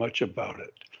very much about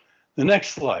it. The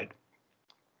next slide.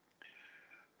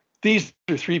 These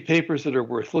are 3 papers that are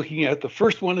worth looking at. The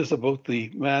first one is about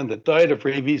the man that died of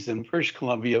rabies in British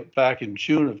Columbia back in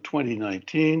June of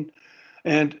 2019.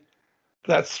 And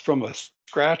that's from a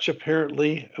scratch,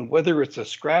 apparently. And whether it's a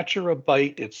scratch or a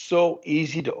bite, it's so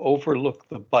easy to overlook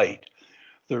the bite.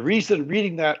 The reason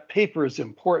reading that paper is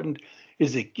important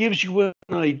is it gives you an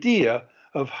idea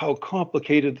of how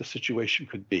complicated the situation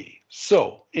could be.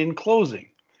 So, in closing,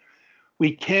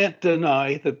 we can't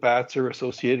deny that bats are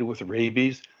associated with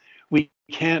rabies. We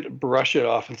can't brush it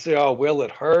off and say, oh, well,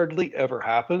 it hardly ever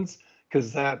happens,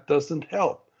 because that doesn't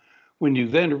help. When you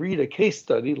then read a case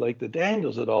study like the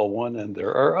Daniels et al. One, and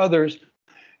there are others,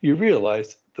 you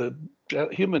realize that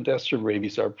human deaths from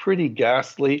rabies are pretty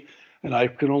ghastly, and I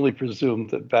can only presume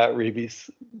that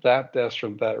deaths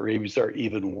from bat rabies are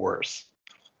even worse.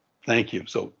 Thank you.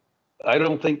 So I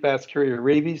don't think bats carry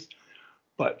rabies,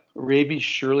 but rabies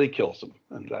surely kills them,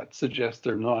 and that suggests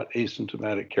they're not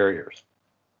asymptomatic carriers.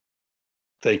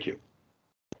 Thank you.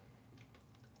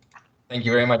 Thank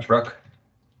you very much, Brooke.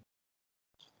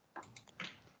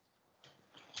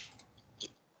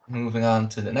 Moving on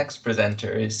to the next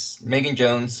presenter is Megan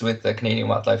Jones with the Canadian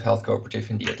Wildlife Health Cooperative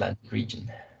in the Atlantic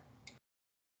region.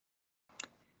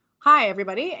 Hi,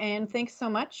 everybody, and thanks so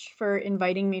much for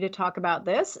inviting me to talk about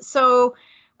this. So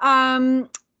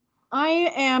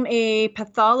I am a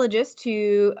pathologist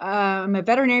I'm a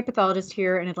veterinary pathologist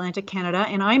here in Atlantic Canada,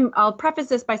 and I'll preface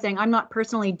this by saying I'm not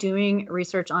personally doing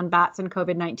research on bats and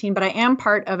COVID-19, but I am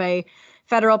part of a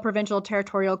federal, provincial,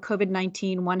 territorial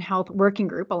COVID-19 One Health working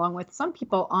group, along with some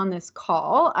people on this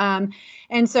call.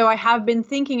 And so I have been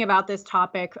thinking about this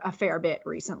topic a fair bit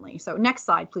recently. So next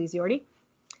slide, please, Yordi.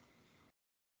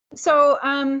 So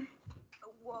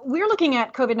we're looking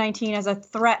at COVID-19 as a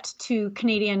threat to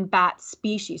Canadian bat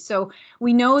species. So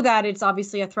we know that it's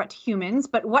obviously a threat to humans,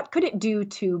 but what could it do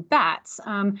to bats?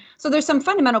 So there's some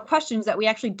fundamental questions that we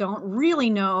actually don't really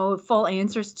know full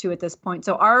answers to at this point.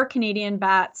 So are Canadian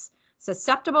bats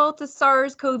susceptible to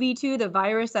SARS-CoV-2, the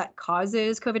virus that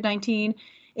causes COVID-19?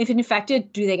 If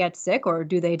infected, do they get sick or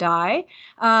do they die?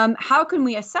 How can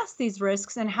we assess these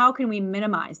risks, and how can we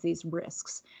minimize these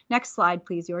risks? Next slide,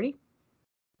 please, Yordi.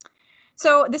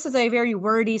 So this is a very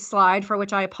wordy slide, for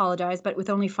which I apologize, but with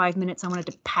only 5 minutes, I wanted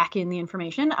to pack in the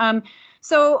information.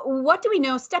 So what do we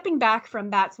know, stepping back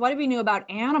from bats, what do we know about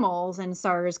animals and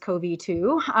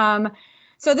SARS-CoV-2?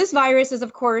 So this virus is,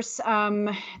 of course,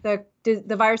 the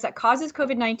virus that causes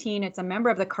COVID-19. It's a member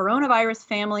of the coronavirus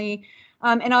family.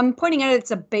 And I'm pointing out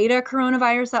it's a beta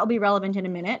coronavirus. That will be relevant in a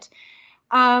minute.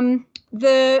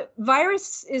 The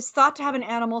virus is thought to have an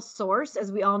animal source,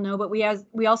 as we all know, but we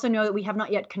also know that we have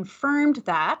not yet confirmed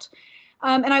that.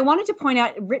 And I wanted to point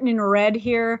out, written in red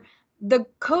here, the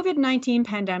COVID-19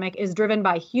 pandemic is driven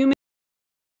by humans.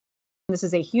 This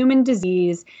is a human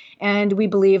disease, and we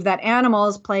believe that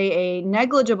animals play a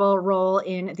negligible role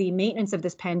in the maintenance of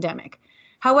this pandemic.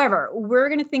 However, we're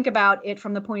going to think about it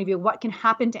from the point of view of what can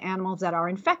happen to animals that are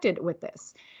infected with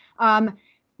this.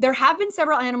 There have been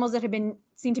several animals that have been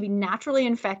seen to be naturally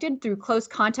infected through close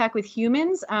contact with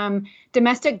humans,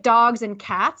 domestic dogs and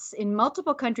cats in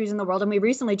multiple countries in the world. And we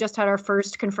recently just had our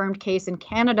first confirmed case in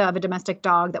Canada of a domestic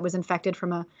dog that was infected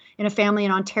in a family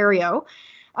in Ontario.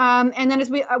 And then as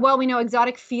we know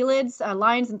exotic felids,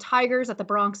 lions and tigers at the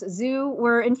Bronx Zoo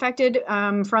were infected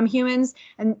from humans,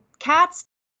 and cats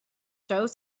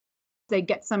they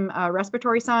get some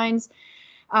respiratory signs,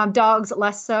 dogs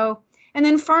less so. And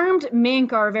then farmed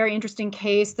mink are a very interesting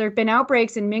case. There have been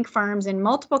outbreaks in mink farms in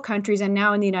multiple countries and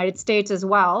now in the United States as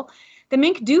well. The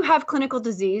mink do have clinical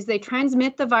disease. They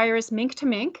transmit the virus mink to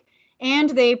mink, and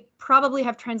they probably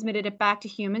have transmitted it back to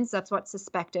humans. That's what's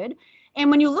suspected. And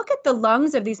when you look at the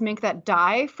lungs of these mink that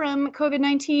die from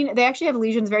COVID-19, they actually have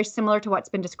lesions very similar to what's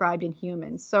been described in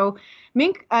humans. So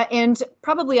mink and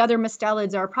probably other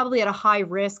mustelids are probably at a high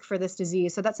risk for this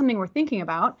disease. So that's something we're thinking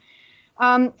about.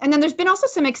 And then there's been also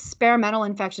some experimental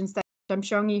infections that I'm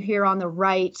showing you here on the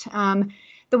right.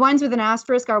 The ones with an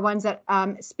asterisk are ones that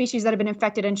species that have been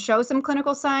infected and show some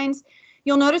clinical signs.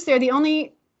 You'll notice they're the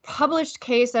only published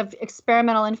case of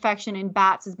experimental infection in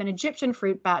bats has been Egyptian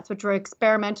fruit bats, which were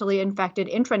experimentally infected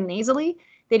intranasally.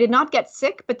 They did not get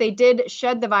sick, but they did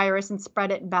shed the virus and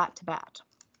spread it bat to bat.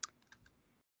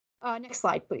 Next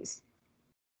slide, please.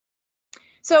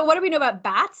 So what do we know about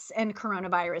bats and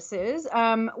coronaviruses?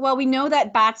 Well, we know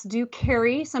that bats do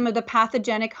carry some of the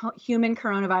pathogenic human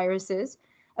coronaviruses.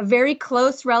 A very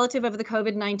close relative of the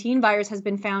COVID-19 virus has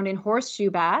been found in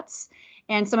horseshoe bats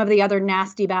and some of the other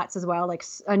nasty bats as well, like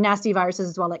nasty viruses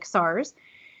as well, like SARS.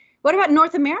 What about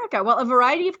North America? Well, a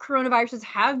variety of coronaviruses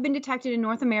have been detected in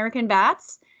North American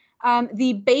bats.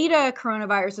 The beta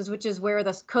coronaviruses, which is where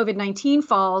the COVID-19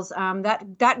 falls,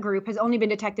 that group has only been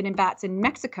detected in bats in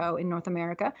Mexico in North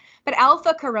America. But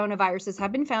alpha coronaviruses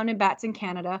have been found in bats in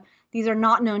Canada. These are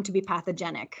not known to be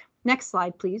pathogenic. Next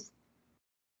slide, please.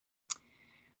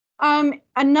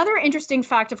 Another interesting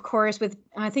fact, of course, with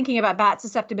thinking about bat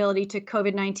susceptibility to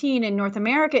COVID-19 in North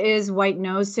America is white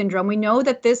nose syndrome. We know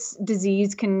that this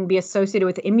disease can be associated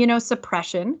with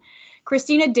immunosuppression.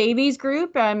 Christina Davies'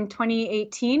 group in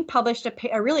 2018 published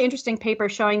a really interesting paper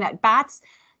showing that bats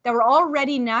that were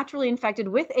already naturally infected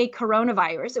with a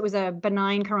coronavirus, it was a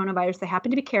benign coronavirus they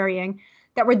happened to be carrying,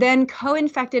 that were then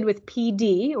co-infected with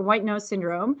PD, or white nose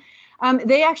syndrome,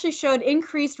 they actually showed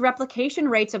increased replication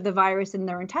rates of the virus in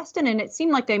their intestine, and it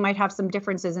seemed like they might have some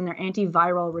differences in their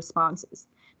antiviral responses.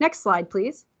 Next slide,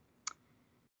 please.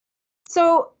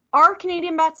 So are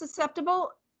Canadian bats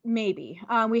susceptible? Maybe.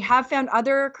 We have found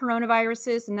other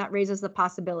coronaviruses, and that raises the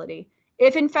possibility.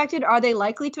 If infected, are they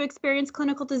likely to experience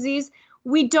clinical disease?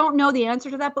 We don't know the answer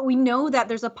to that, but we know that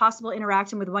there's a possible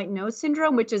interaction with white nose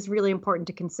syndrome, which is really important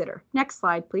to consider. Next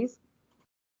slide, please.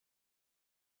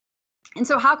 And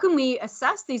so how can we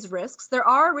assess these risks? There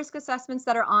are risk assessments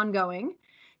that are ongoing.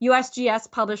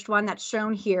 USGS published one that's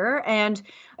shown here, and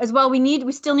as well,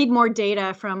 we still need more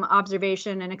data from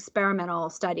observation and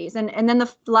experimental studies. And then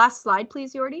the last slide,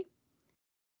 please, Jordi.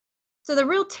 So the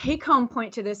real take-home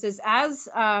point to this is, as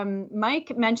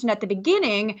Mike mentioned at the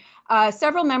beginning,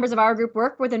 several members of our group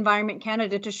worked with Environment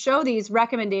Canada to show these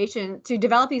recommendations, to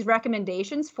develop these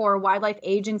recommendations for wildlife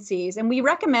agencies, and we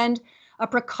recommend a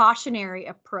precautionary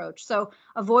approach. So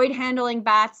avoid handling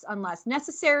bats unless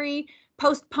necessary,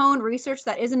 postpone research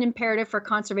that isn't imperative for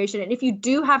conservation, and if you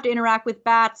do have to interact with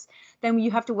bats, then you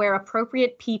have to wear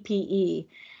appropriate PPE.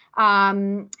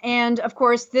 And of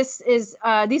course, these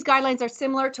guidelines are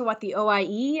similar to what the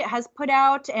OIE has put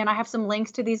out, and I have some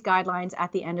links to these guidelines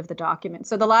at the end of the document.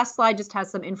 So the last slide just has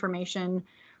some information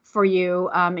for you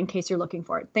in case you're looking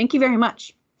for it. Thank you very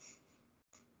much.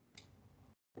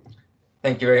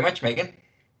 Thank you very much, Megan.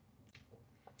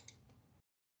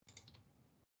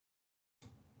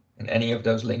 And any of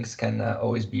those links can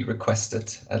always be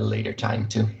requested at a later time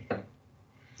too.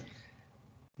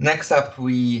 Next up,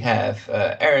 we have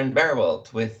Erin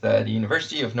Barwald with the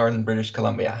University of Northern British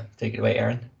Columbia. Take it away,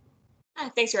 Erin.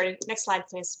 Thanks, Jordi. Next slide,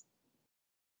 please.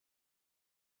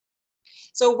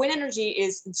 So wind energy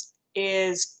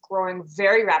is growing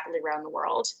very rapidly around the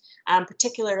world,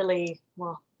 particularly,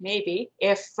 well, maybe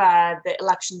if the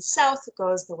election south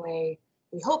goes the way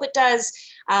we hope it does,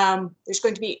 there's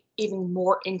going to be even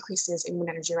more increases in wind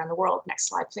energy around the world. Next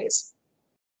slide, please.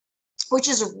 Which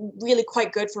is really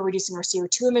quite good for reducing our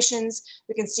CO2 emissions.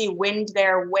 We can see wind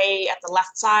there way at the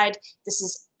left side. This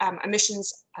is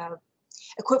emissions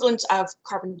equivalent of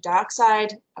carbon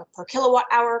dioxide per kilowatt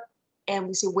hour, and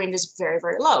we see wind is very,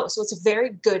 very low. So it's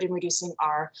very good in reducing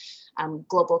our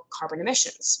global carbon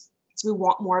emissions. So we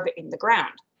want more of it in the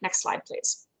ground. Next slide,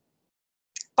 please.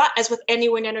 But as with any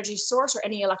wind energy source or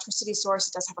any electricity source,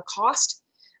 it does have a cost.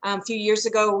 A few years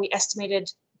ago, we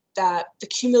estimated that the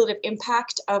cumulative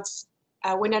impact of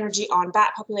wind energy on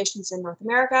bat populations in North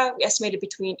America. We estimated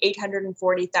between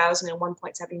 840,000 and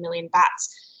 1.7 million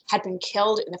bats had been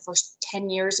killed in the first 10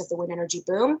 years of the wind energy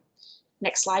boom.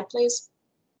 Next slide, please.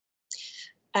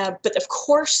 But of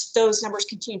course, those numbers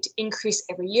continue to increase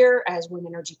every year as wind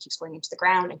energy keeps going into the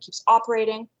ground and keeps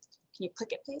operating. Can you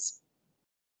click it, please?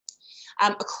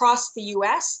 Across the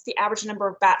US, the average number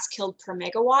of bats killed per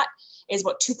megawatt is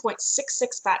about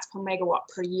 2.66 bats per megawatt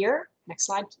per year. Next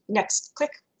slide, next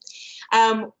click.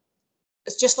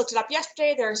 Just looked it up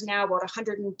yesterday. There's now about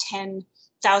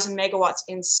 110,000 megawatts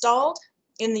installed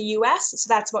in the US. So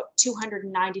that's about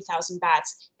 290,000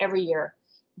 bats every year,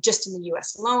 just in the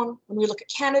US alone. When we look at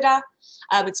Canada,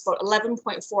 it's about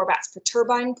 11.4 bats per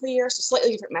turbine per year. So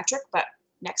slightly different metric, but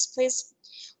next, please.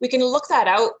 We can look that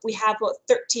out. We have about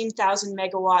 13,000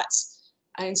 megawatts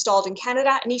installed in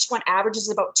Canada, and each one averages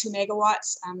about 2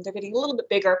 megawatts. They're getting a little bit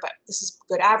bigger, but this is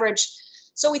a good average.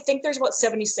 So we think there's about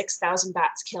 76,000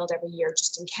 bats killed every year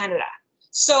just in Canada.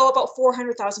 So about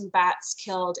 400,000 bats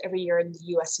killed every year in the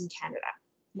US and Canada.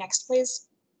 Next, please.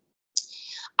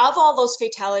 Of all those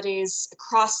fatalities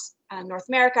across North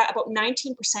America, about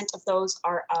 19% of those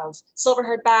are of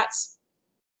silver-haired bats.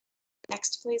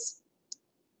 Next, please.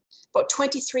 About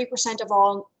 23% of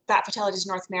all bat fatalities in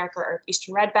North America are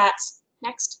eastern red bats.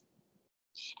 Next.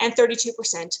 And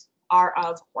 32% are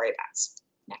of hoary bats.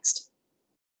 Next.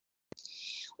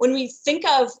 When we think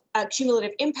of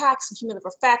cumulative impacts and cumulative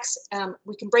effects,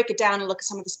 we can break it down and look at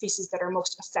some of the species that are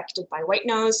most affected by white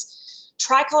nose.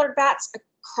 Tricolored bats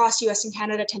across US and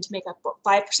Canada tend to make up about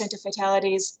 5% of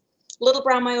fatalities. Little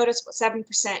brown myotis, about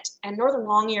 7%, and northern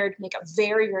long-eared make up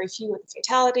very, very few of the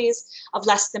fatalities, of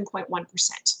less than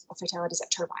 0.1% of fatalities at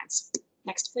turbines.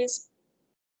 Next, please.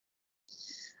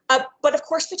 But of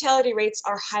course, fatality rates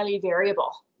are highly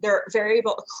variable. They're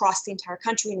variable across the entire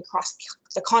country and across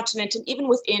the continent, and even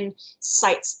within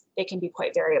sites, they can be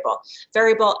quite variable.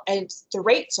 Variable at the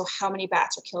rate, so how many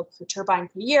bats are killed per turbine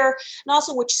per year, and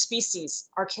also which species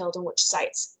are killed in which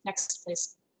sites. Next,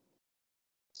 please.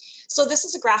 So this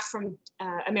is a graph from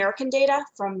American data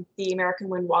from the American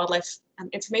Wind Wildlife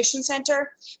Information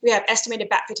Center. We have estimated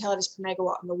bat fatalities per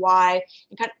megawatt on the Y,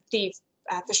 and kind of the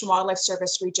Fish and Wildlife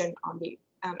Service region on the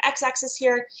x-axis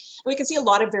here. And we can see a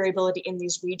lot of variability in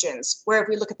these regions, where if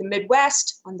we look at the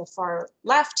Midwest on the far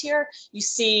left here, you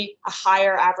see a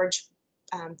higher average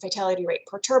fatality rate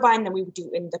per turbine than we would do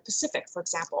in the Pacific, for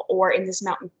example, or in this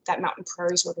mountain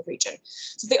prairie sort of region.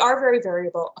 So they are very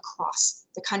variable across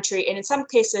the country. And in some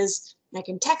cases, like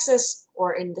in Texas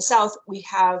or in the South, we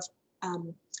have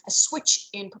a switch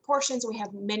in proportions. We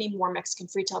have many more Mexican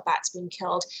free-tailed bats being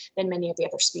killed than many of the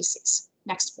other species.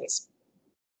 Next, please.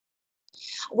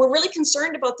 We're really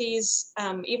concerned about these,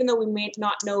 even though we may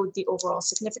not know the overall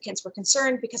significance. We're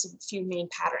concerned because of a few main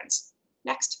patterns.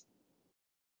 Next.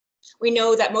 We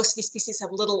know that most of these species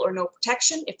have little or no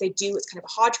protection. If they do, it's kind of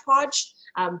a hodgepodge.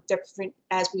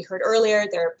 As we heard earlier,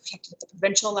 they're protected at the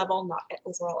provincial level, not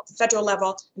overall at the federal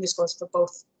level, and this goes for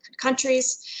both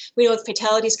countries. We know that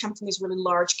fatalities come from these really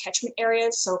large catchment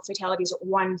areas, so fatalities at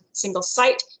one single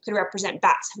site could represent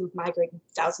bats who've migrated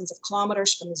thousands of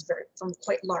kilometers from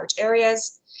quite large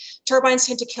areas. Turbines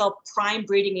tend to kill prime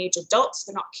breeding age adults.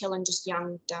 They're not killing just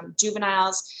young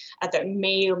juveniles that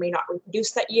may or may not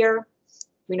reproduce that year.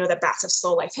 We know that bats have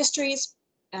slow life histories,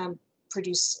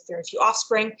 produce very few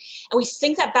offspring, and we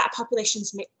think that bat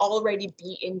populations may already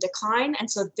be in decline, and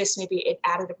so this may be an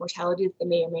additive mortality that they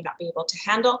may or may not be able to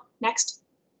handle. Next.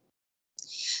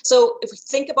 So if we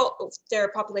think about their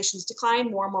populations decline,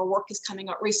 more and more work is coming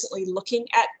out recently looking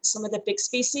at some of the big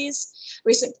species.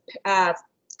 Recent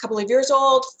couple of years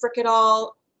old, Frick et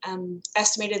al.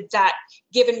 Estimated that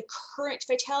given current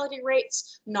fatality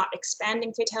rates, not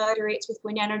expanding fatality rates with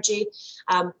wind energy,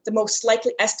 the most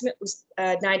likely estimate was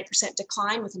 90%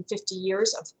 decline within 50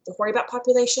 years of the hoary bat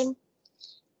population.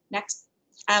 Next.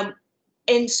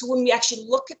 And so when we actually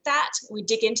look at that, we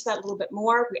dig into that a little bit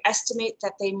more, we estimate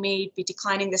that they may be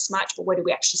declining this much, but what do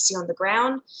we actually see on the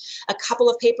ground? A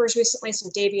couple of papers recently, so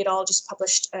Davey et al. Just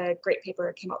published a great paper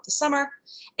that came out this summer,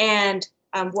 and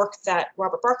work that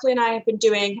Robert Barkley and I have been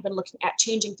doing, have been looking at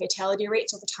changing fatality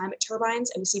rates over time at turbines,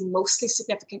 and we see mostly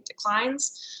significant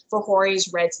declines for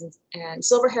hoaries, reds, and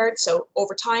silver-haired. So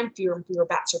over time, fewer and fewer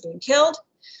bats are being killed,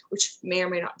 which may or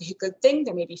may not be a good thing.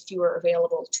 There may be fewer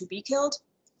available to be killed.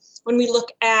 When we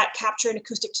look at capture and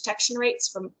acoustic detection rates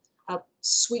from a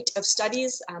suite of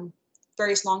studies,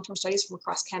 various long-term studies from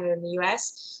across Canada and the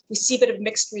US, we see a bit of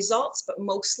mixed results, but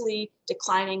mostly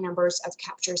declining numbers of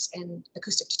captures and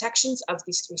acoustic detections of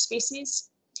these three species.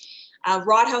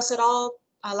 Rodhouse et al.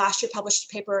 Last year published a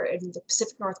paper in the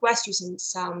Pacific Northwest using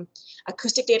some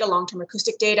acoustic data, long-term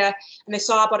acoustic data, and they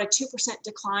saw about a 2%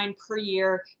 decline per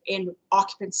year in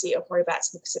occupancy of hoary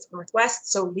bats in the Pacific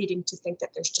Northwest, so leading to think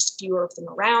that there's just fewer of them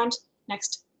around.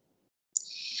 Next.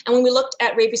 And when we looked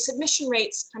at rabies submission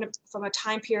rates, kind of from a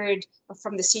time period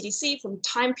from the CDC, from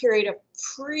time period of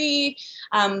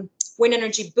pre-wind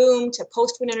energy boom to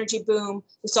post-wind energy boom,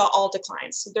 we saw all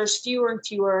declines. So there's fewer and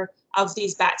fewer of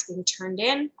these bats being turned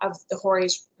in, of the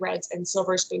hoaries, reds, and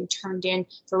silvers being turned in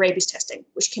for rabies testing,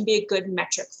 which can be a good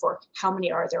metric for how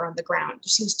many are there on the ground. There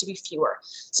seems to be fewer.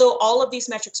 So all of these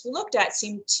metrics we looked at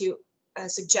seem to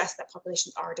suggest that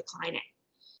populations are declining.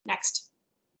 Next.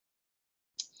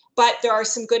 But there are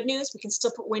some good news. We can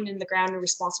still put wind in the ground in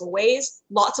responsible ways.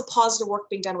 Lots of positive work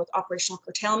being done with operational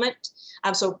curtailment.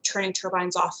 So turning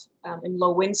turbines off in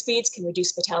low wind speeds can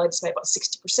reduce fatalities by about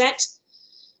 60%.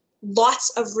 Lots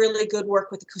of really good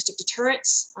work with acoustic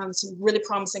deterrents. Some really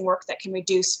promising work that can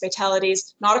reduce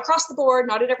fatalities, not across the board,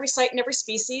 not at every site and every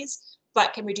species,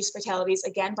 but can reduce fatalities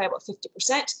again by about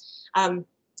 50%.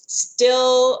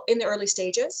 Still in the early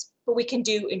stages, but we can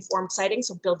do informed siting,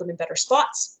 so build them in better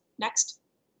spots. Next.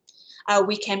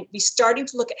 We can be starting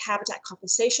to look at habitat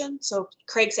compensation. So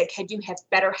Craig said, can you have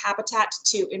better habitat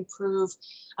to improve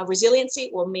resiliency?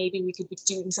 Well, maybe we could be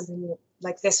doing something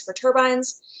like this for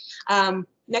turbines.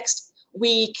 Next,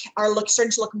 we are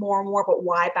starting to look more and more about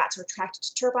why bats are attracted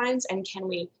to turbines, and can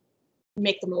we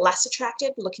make them less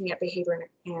attractive, looking at behavior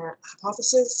and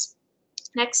hypothesis.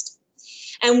 Next.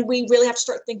 And we really have to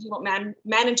start thinking about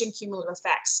managing cumulative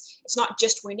effects. It's not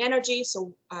just wind energy.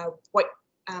 So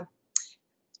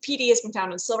PD has been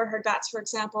found in silver-haired bats, for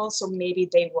example, so maybe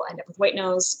they will end up with white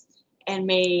nose and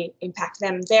may impact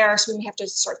them there. So we may have to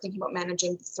start thinking about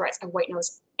managing the threats of white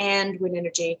nose and wind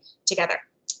energy together.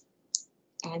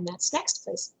 And that's next,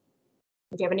 please.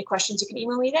 If you have any questions, you can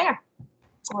email me there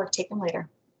or take them later.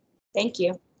 Thank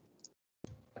you.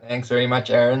 Thanks very much,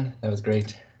 Erin. That was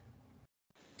great.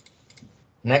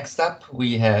 Next up,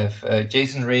 we have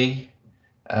Jason Ray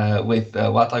with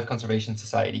Wildlife Conservation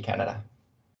Society Canada.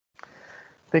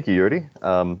 Thank you, Jordi.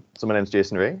 So my name is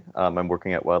Jason Ray. I'm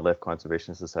working at Wildlife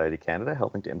Conservation Society Canada,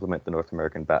 helping to implement the North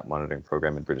American Bat Monitoring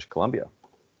Program in British Columbia.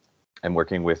 I'm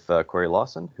working with Corey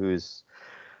Lawson, who's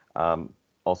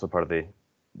also part of the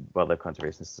Wildlife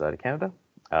Conservation Society of Canada.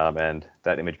 And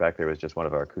that image back there was just one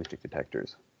of our acoustic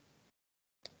detectors.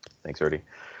 Thanks, Erdy.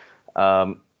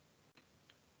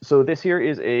 So this here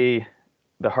is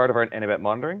the heart of our NABAT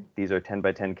monitoring. These are 10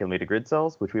 by 10 kilometer grid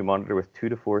cells, which we monitor with 2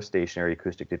 to 4 stationary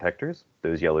acoustic detectors,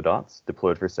 those yellow dots,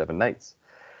 deployed for 7 nights.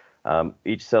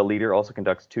 Each cell leader also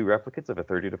conducts 2 replicates of a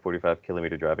 30 to 45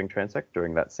 kilometer driving transect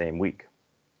during that same week.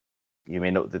 You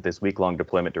may note that this week-long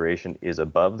deployment duration is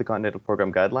above the Continental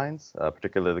Program guidelines,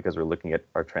 particularly because we're looking at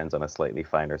our trends on a slightly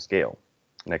finer scale.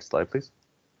 Next slide, please.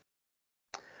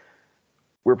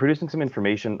 We're producing some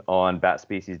information on bat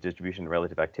species distribution and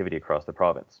relative activity across the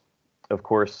province. Of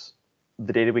course,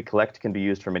 the data we collect can be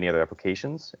used for many other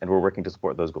applications, and we're working to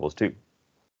support those goals too.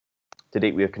 To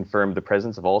date, we have confirmed the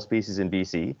presence of all species in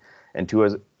BC and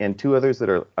two others that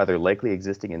are either likely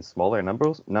existing in smaller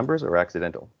numbers or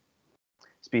accidental.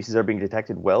 Species are being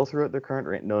detected well throughout their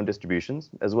current known distributions,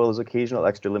 as well as occasional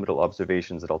extralimital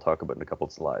observations that I'll talk about in a couple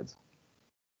of slides.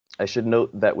 I should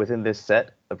note that within this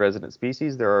set of resident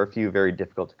species, there are a few very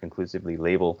difficult to conclusively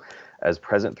label as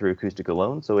present through acoustic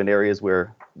alone. So in areas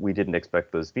where we didn't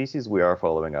expect those species, we are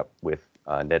following up with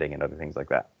netting and other things like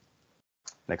that.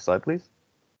 Next slide, please.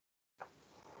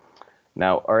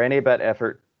 Now, our NABAT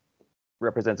effort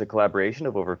represents a collaboration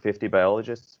of over 50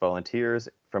 biologists, volunteers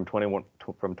from 21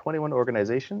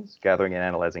 organizations, gathering and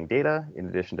analyzing data, in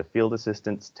addition to field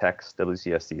assistants, techs,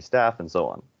 WCSC staff, and so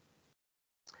on.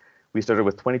 We started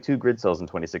with 22 grid cells in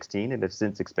 2016 and have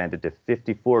since expanded to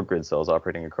 54 grid cells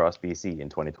operating across BC in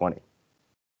 2020.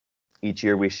 Each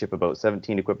year, we ship about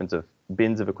 17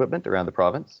 bins of equipment around the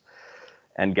province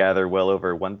and gather well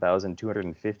over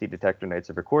 1,250 detector nights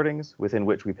of recordings, within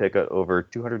which we pick out over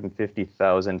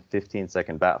 250,000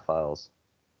 15-second bat files.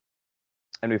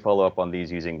 And we follow up on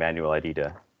these using manual ID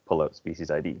to pull out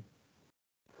species ID.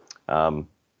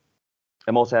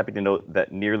 I'm also happy to note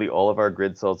that nearly all of our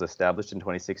grid cells established in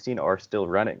 2016 are still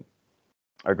running.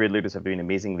 Our grid leaders have been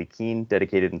amazingly keen,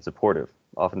 dedicated, and supportive.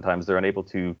 Oftentimes, if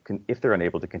they're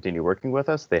unable to continue working with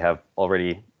us, they have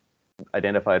already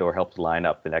identified or helped line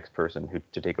up the next person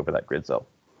to take over that grid cell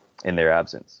in their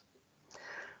absence.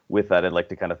 With that, I'd like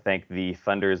to kind of thank the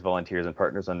funders, volunteers, and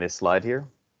partners on this slide here.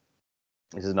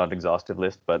 This is not an exhaustive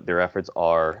list, but their efforts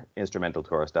are instrumental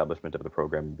to our establishment of the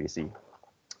program in BC.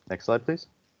 Next slide, please.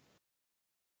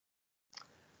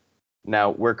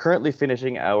 Now, we're currently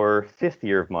finishing our 5th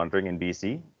year of monitoring in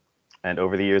BC, and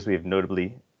over the years, we have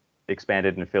notably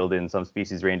expanded and filled in some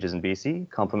species ranges in BC,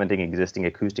 complementing existing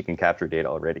acoustic and capture data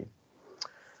already.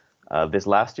 This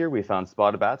last year, we found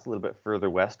spotted bats a little bit further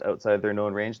west outside their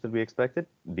known range than we expected,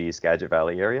 the Skagit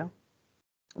Valley area.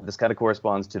 This kind of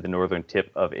corresponds to the northern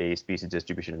tip of a species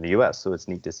distribution in the US, so it's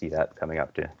neat to see that coming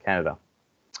up to Canada.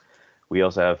 We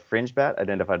also have fringe bat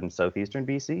identified in southeastern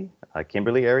BC,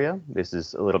 Kimberley area. This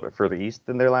is a little bit further east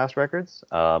than their last records.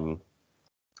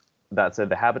 That said,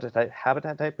 the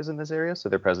habitat type is in this area, so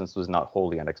their presence was not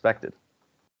wholly unexpected.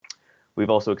 We've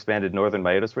also expanded northern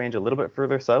Myotis range a little bit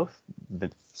further south.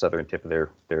 The southern tip of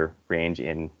their range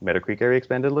in Meadow Creek area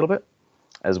expanded a little bit,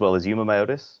 as well as Yuma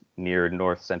Myotis near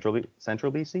north central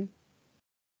BC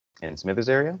and Smithers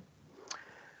area.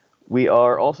 We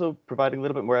are also providing a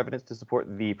little bit more evidence to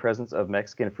support the presence of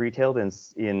Mexican free-tailed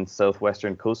in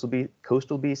southwestern coastal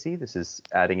BC. This is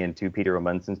adding into Peter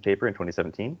O'Munson's paper in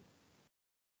 2017.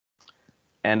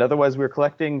 And otherwise, we're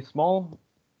collecting small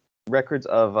records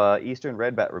of eastern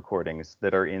redbat recordings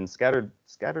that are in scattered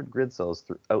grid cells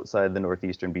outside the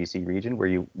northeastern BC region,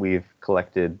 where we've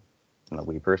collected, not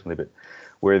we personally, but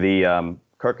where the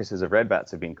carcasses of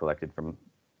redbats have been collected from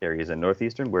areas in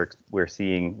northeastern. We're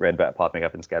seeing redbat popping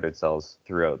up in scattered cells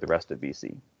throughout the rest of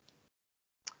BC.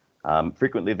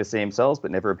 Frequently the same cells, but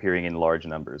never appearing in large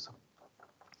numbers.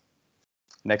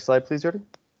 Next slide, please, Jordan.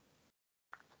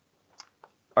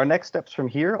 Our next steps from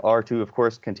here are to, of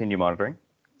course, continue monitoring,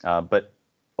 but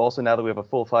also now that we have a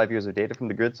full 5 years of data from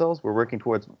the grid cells, we're working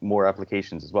towards more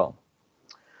applications as well.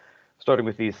 Starting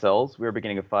with these cells, we are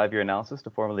beginning a 5-year analysis to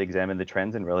formally examine the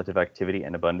trends in relative activity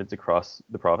and abundance across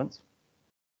the province.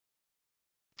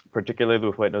 Particularly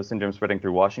with white nose syndrome spreading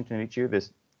through Washington each year,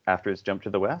 after it's jumped to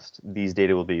the west, these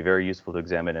data will be very useful to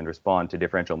examine and respond to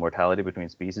differential mortality between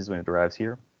species when it arrives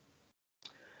here.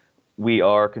 We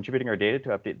are contributing our data to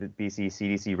update the BC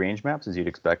CDC range maps, as you'd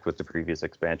expect with the previous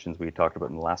expansions we talked about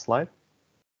in the last slide.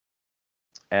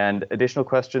 And additional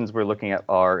questions we're looking at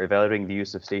are evaluating the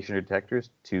use of stationary detectors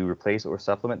to replace or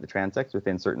supplement the transects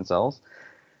within certain cells,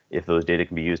 if those data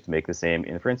can be used to make the same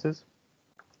inferences.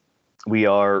 We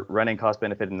are running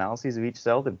cost-benefit analyses of each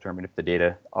cell to determine if the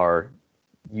data are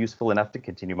useful enough to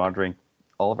continue monitoring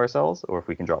all of our cells, or if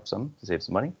we can drop some to save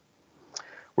some money.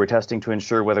 We're testing to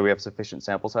ensure whether we have sufficient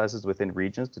sample sizes within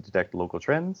regions to detect local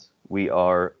trends. We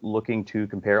are looking to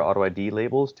compare auto ID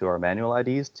labels to our manual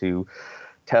IDs to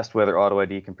test whether auto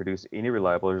ID can produce any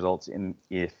reliable results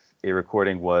if a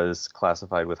recording was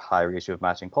classified with high ratio of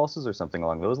matching pulses or something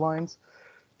along those lines,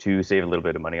 to save a little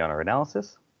bit of money on our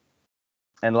analysis.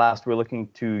 And last, we're looking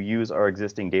to use our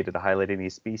existing data to highlight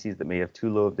any species that may have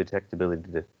too low of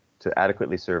detectability to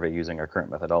adequately survey using our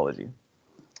current methodology.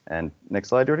 And next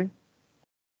slide, Jordy.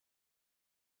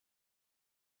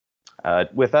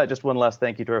 With that, just one last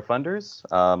thank you to our funders,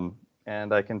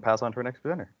 and I can pass on to our next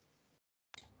presenter.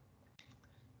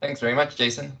 Thanks very much,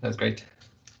 Jason. That was great.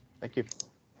 Thank you.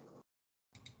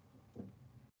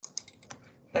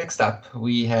 Next up,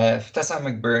 we have Tessa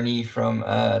McBurney from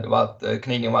the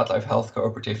Canadian Wildlife Health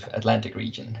Cooperative Atlantic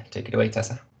Region. Take it away,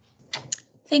 Tessa.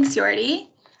 Thanks, Jordy.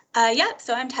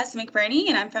 So I'm Tessa McBurney,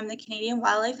 and I'm from the Canadian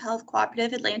Wildlife Health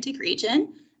Cooperative Atlantic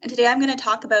Region. And today I'm going to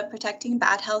talk about protecting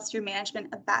bat health through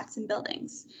management of bats in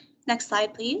buildings. Next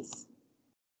slide, please.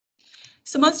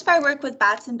 So most of our work with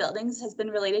bats in buildings has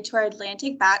been related to our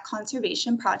Atlantic Bat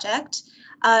Conservation Project.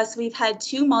 So we've had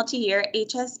 2 multi-year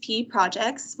HSP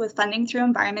projects with funding through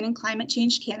Environment and Climate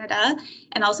Change Canada,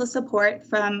 and also support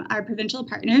from our provincial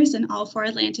partners in all 4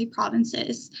 Atlantic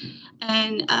provinces.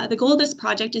 And the goal of this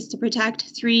project is to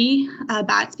protect 3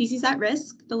 bat species at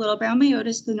risk: the little brown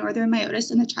myotis, the northern myotis,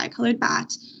 and the tricolored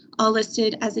bat, all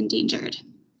listed as endangered.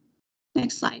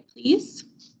 Next slide, please.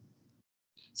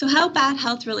 So how bat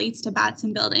health relates to bats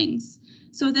in buildings.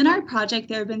 So within our project,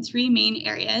 there have been 3 main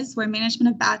areas where management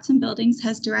of bats in buildings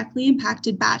has directly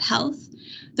impacted bat health.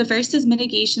 The first is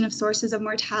mitigation of sources of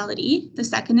mortality. The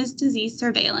second is disease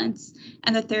surveillance.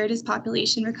 And the third is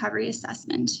population recovery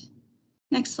assessment.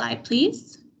 Next slide,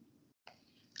 please.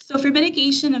 So for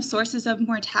mitigation of sources of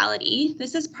mortality,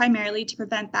 this is primarily to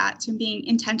prevent bats from being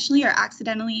intentionally or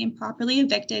accidentally improperly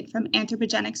evicted from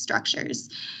anthropogenic structures.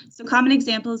 So common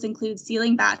examples include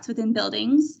sealing bats within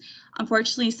buildings.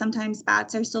 Unfortunately, sometimes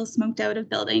bats are still smoked out of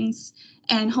buildings,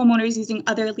 and homeowners using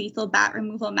other lethal bat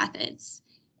removal methods.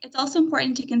 It's also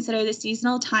important to consider the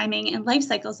seasonal timing and life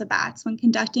cycles of bats when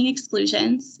conducting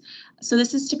exclusions. So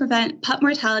this is to prevent pup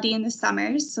mortality in the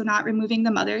summers, so not removing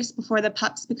the mothers before the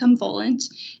pups become volant,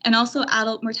 and also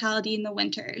adult mortality in the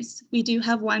winters. We do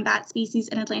have 1 bat species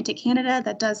in Atlantic Canada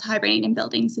that does hibernate in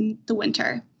buildings in the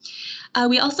winter.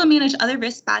 We also manage other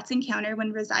risks bats encounter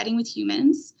when residing with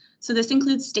humans. So this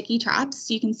includes sticky traps.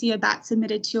 So you can see a bat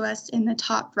submitted to us in the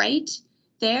top right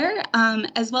there,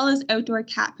 as well as outdoor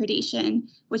cat predation,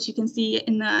 which you can see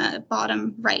in the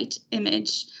bottom right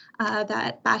image,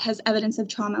 that bat has evidence of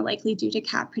trauma likely due to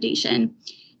cat predation.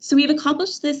 So we've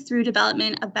accomplished this through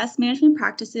development of best management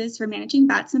practices for managing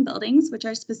bats in buildings, which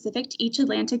are specific to each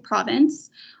Atlantic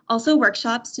province. Also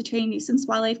workshops to train nuisance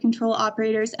wildlife control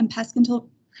operators and pest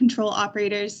control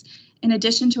operators, in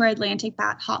addition to our Atlantic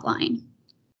Bat Hotline.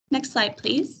 Next slide,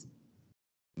 please.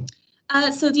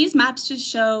 So these maps just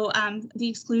show the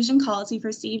exclusion calls we've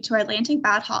received to our Atlantic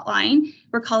Bat Hotline,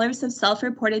 where callers have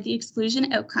self-reported the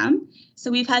exclusion outcome. So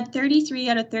we've had 33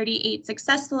 out of 38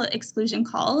 successful exclusion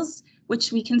calls,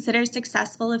 which we consider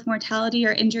successful if mortality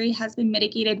or injury has been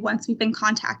mitigated once we've been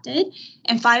contacted,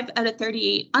 and 5 out of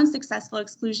 38 unsuccessful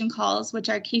exclusion calls, which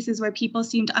are cases where people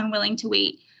seemed unwilling to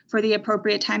wait for the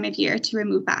appropriate time of year to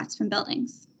remove bats from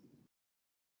buildings.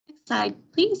 Next slide,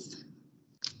 please.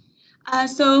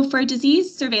 So for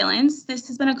disease surveillance, this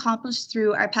has been accomplished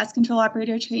through our pest control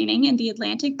operator training and the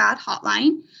Atlantic Bat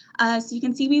Hotline. So you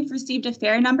can see we've received a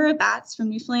fair number of bats from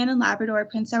Newfoundland and Labrador,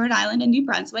 Prince Edward Island, and New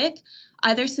Brunswick,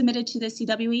 either submitted to the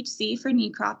CWHC for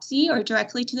necropsy or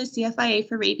directly to the CFIA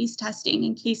for rabies testing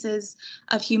in cases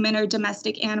of human or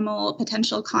domestic animal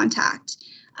potential contact.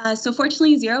 So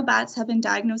fortunately, 0 bats have been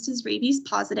diagnosed as rabies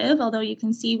positive, although you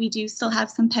can see we do still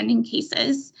have some pending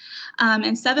cases.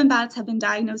 And 7 bats have been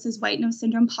diagnosed as white nose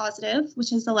syndrome positive, which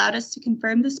has allowed us to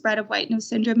confirm the spread of white nose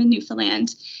syndrome in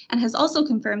Newfoundland, and has also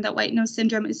confirmed that white nose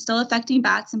syndrome is still affecting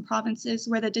bats in provinces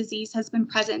where the disease has been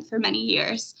present for many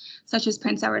years, such as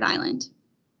Prince Edward Island.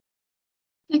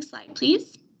 Next slide,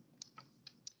 please.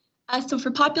 So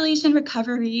for population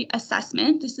recovery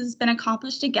assessment, this has been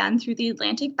accomplished again through the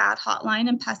Atlantic Bat Hotline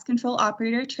and pest control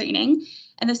operator training.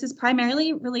 And this is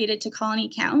primarily related to colony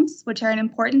counts, which are an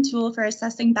important tool for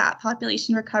assessing bat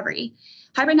population recovery.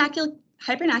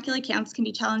 Hypernaculate counts can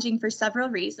be challenging for several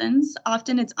reasons.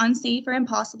 Often it's unsafe or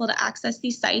impossible to access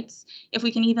these sites if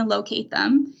we can even locate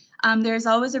them. There's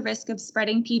always a risk of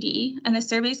spreading PD, and the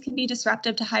surveys can be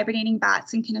disruptive to hibernating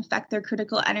bats and can affect their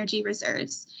critical energy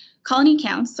reserves. Colony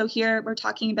counts, so here we're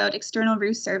talking about external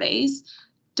roost surveys,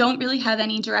 don't really have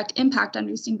any direct impact on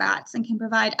roosting bats and can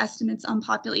provide estimates on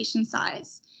population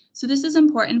size. So this is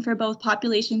important for both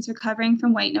populations recovering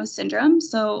from white nose syndrome,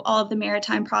 so all of the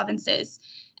maritime provinces,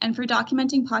 and for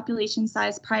documenting population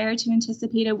size prior to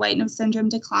anticipated white nose syndrome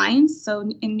declines, so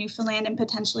in Newfoundland and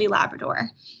potentially Labrador.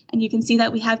 And you can see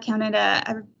that we have counted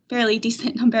a fairly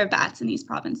decent number of bats in these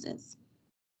provinces.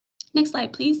 Next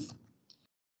slide, please.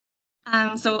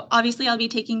 So obviously I'll be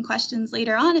taking questions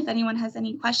later on if anyone has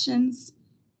any questions.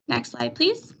 Next slide,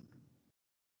 please.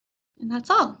 And that's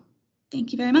all.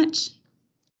 Thank you very much.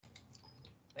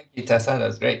 Thank you, Tessa. That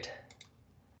was great.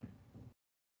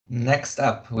 Next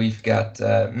up, we've got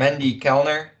Mandy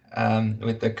Kellner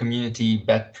with the Community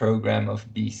Bat Program of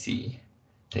BC.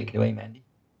 Take it away, Mandy.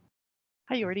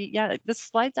 Hi, Jordy. Yeah, the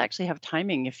slides actually have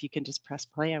timing. If you can just press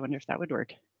play, I wonder if that would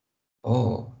work.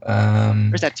 Oh.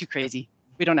 Or is that too crazy?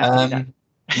 We don't have to do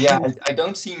that. Yeah, I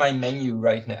don't see my menu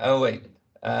right now. Oh, wait.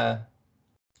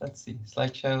 Let's see.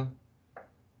 Slideshow.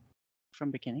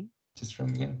 From beginning? Just from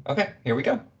beginning. Okay, here we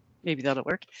go. Maybe that'll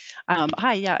work.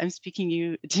 Hi, yeah, I'm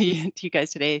speaking to you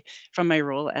guys today from my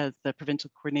role as the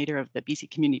provincial coordinator of the BC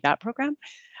Community Bat Program.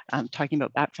 I'm talking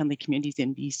about bat-friendly communities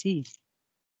in BC.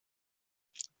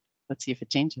 Let's see if it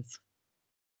changes.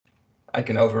 I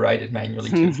can override it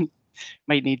manually too.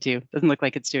 Might need to. Doesn't look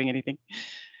like it's doing anything.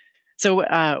 So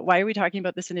why are we talking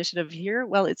about this initiative here?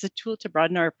 Well, it's a tool to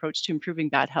broaden our approach to improving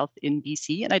bat health in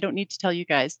BC. And I don't need to tell you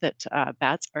guys that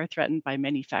bats are threatened by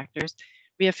many factors.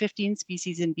 We have 15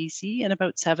 species in BC, and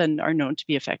about 7 are known to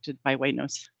be affected by white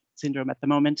nose syndrome at the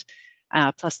moment,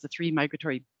 plus the 3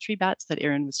 migratory tree bats that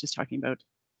Aaron was just talking about.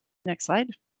 Next slide.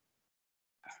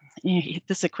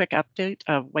 This is a quick update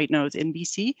of white nose in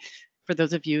BC for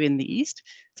those of you in the east.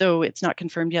 So it's not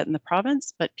confirmed yet in the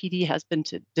province, but PD has been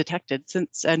detected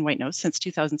and white nose since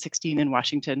 2016 in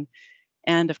Washington,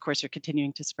 and of course are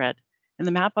continuing to spread. And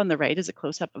the map on the right is a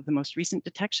close-up of the most recent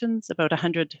detections, about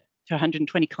 100 to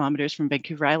 120 kilometers from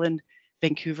Vancouver Island,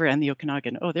 Vancouver, and the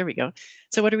Okanagan. Oh, there we go.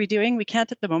 So what are we doing? We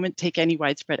can't at the moment take any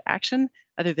widespread action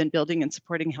other than building and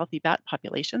supporting healthy bat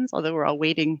populations, although we're all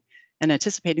waiting and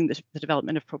anticipating the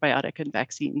development of probiotic and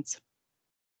vaccines.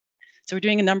 So we're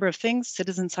doing a number of things: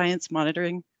 citizen science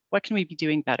monitoring. What can we be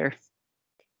doing better?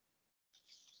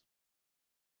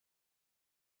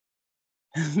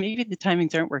 Maybe the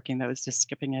timings aren't working. That was just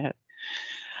skipping ahead.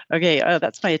 Okay,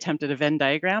 that's my attempt at a Venn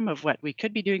diagram of what we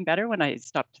could be doing better when I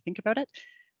stopped to think about it.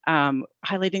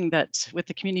 Highlighting that with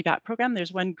the Community Bat Program,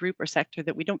 there's one group or sector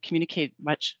that we don't communicate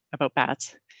much about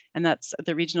bats, and that's at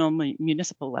the regional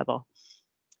municipal level.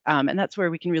 And that's where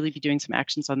we can really be doing some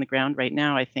actions on the ground right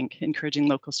now, I think, encouraging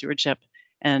local stewardship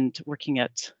and working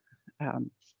at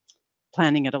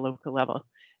planning at a local level.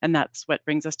 And that's what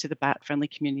brings us to the bat-friendly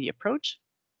community approach.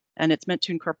 And it's meant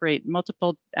to incorporate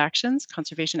multiple actions,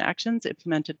 conservation actions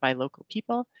implemented by local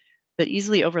people that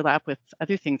easily overlap with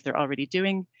other things they're already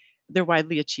doing. They're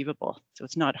widely achievable, so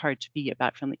it's not hard to be a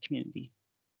bat-friendly community.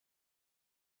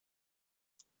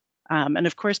 And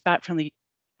of course, bat-friendly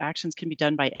actions can be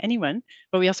done by anyone,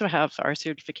 but we also have our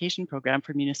certification program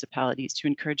for municipalities to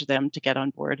encourage them to get on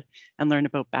board and learn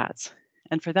about bats.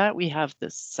 And for that, we have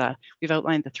this, we've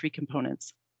outlined the 3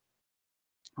 components.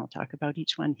 I'll talk about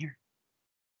each one here.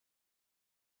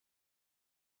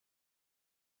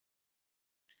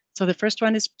 So the first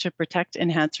one is to protect,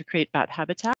 enhance, or create bat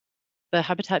habitat. The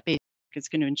habitat base is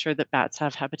going to ensure that bats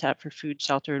have habitat for food,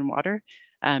 shelter, and water,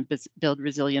 build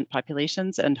resilient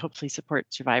populations, and hopefully support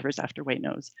survivors after white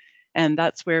nose. And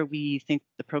that's where we think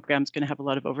the program is going to have a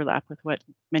lot of overlap with what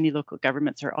many local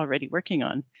governments are already working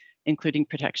on, including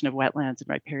protection of wetlands and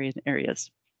riparian areas.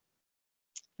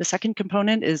 The second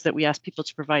component is that we ask people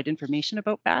to provide information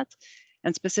about bats,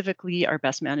 and specifically our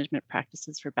best management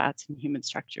practices for bats in human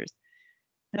structures.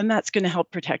 And that's going to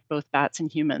help protect both bats and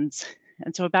humans.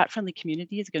 And so a bat-friendly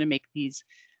community is going to make these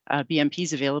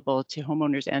BMPs available to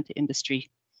homeowners and to industry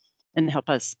and help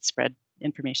us spread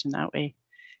information that way.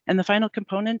 And the final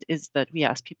component is that we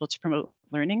ask people to promote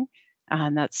learning,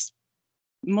 and that's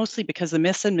mostly because the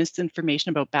myths and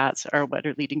misinformation about bats are what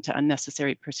are leading to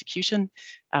unnecessary persecution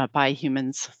by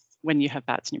humans when you have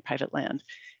bats in your private land.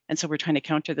 And so we're trying to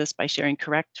counter this by sharing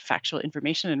correct factual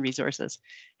information and resources.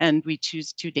 And we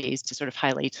choose 2 days to sort of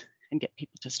highlight and get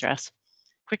people to stress.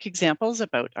 Quick examples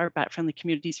about our bat-friendly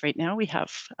communities right now. We have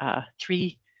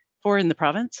 4 in the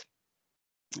province.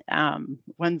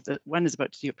 One is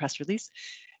about to do a press release.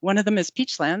 One of them is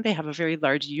Peachland. They have a very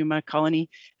large Yuma colony,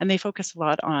 and they focus a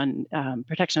lot on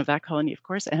protection of that colony, of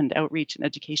course, and outreach and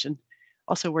education,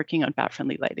 also working on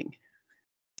bat-friendly lighting.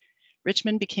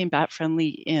 Richmond became bat-friendly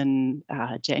in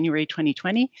January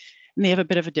 2020, and they have a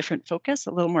bit of a different focus,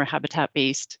 a little more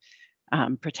habitat-based,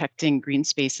 protecting green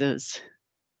spaces,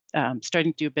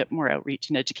 starting to do a bit more outreach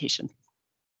and education.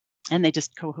 And they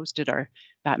just co-hosted our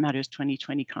Bat Matters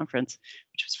 2020 conference,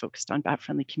 which was focused on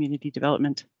bat-friendly community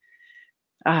development.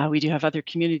 We do have other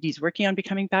communities working on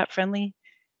becoming bat-friendly.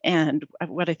 And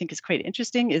what I think is quite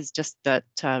interesting is just that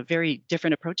very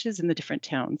different approaches in the different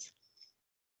towns.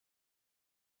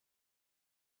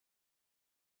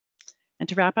 And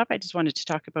to wrap up, I just wanted to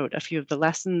talk about a few of the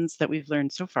lessons that we've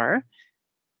learned so far.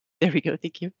 There we go,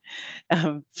 thank you.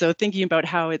 So thinking about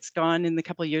how it's gone in the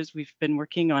couple of years we've been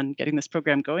working on getting this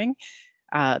program going,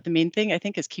 the main thing I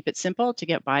think is keep it simple to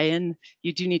get buy-in.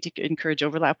 You do need to encourage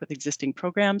overlap with existing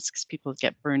programs because people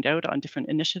get burned out on different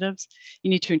initiatives. You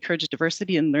need to encourage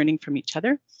diversity and learning from each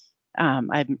other.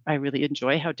 I really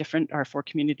enjoy how different our 4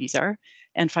 communities are.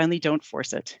 And finally, don't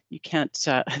force it. You can't,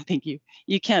 thank you.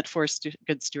 You can't force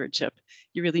good stewardship.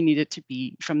 You really need it to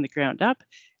be from the ground up.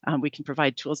 We can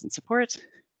provide tools and support,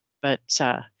 but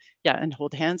yeah, and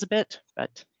hold hands a bit,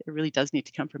 but it really does need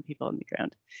to come from people on the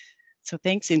ground. So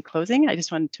thanks. In closing, I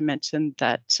just wanted to mention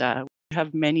that we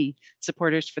have many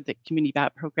supporters for the Community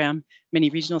BAT program, many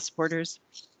regional supporters.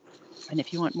 And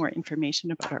if you want more information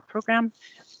about our program,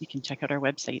 you can check out our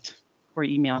website or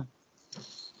email.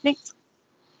 Thanks.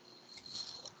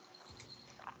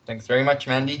 Thanks very much,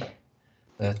 Mandy.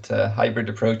 That hybrid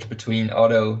approach between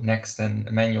auto next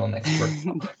and manual next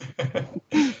work.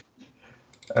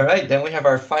 All right, then we have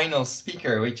our final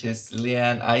speaker, which is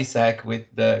Leanne Isaac with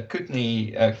the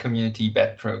Kootenay Community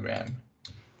BET program.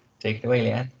 Take it away,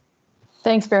 Leanne.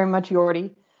 Thanks very much,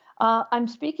 Jordi. I'm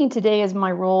speaking today as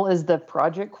my role as the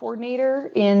project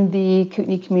coordinator in the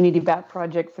Kootenay Community BAT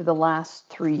project for the last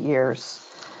 3 years.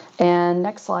 And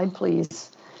next slide,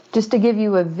 please. Just to give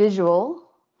you a visual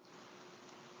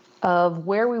of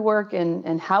where we work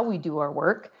and how we do our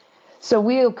work. So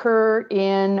we occur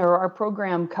in, or our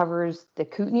program covers the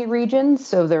Kootenay region,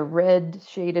 so the red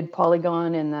shaded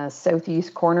polygon in the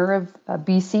southeast corner of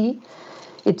BC.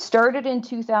 It started in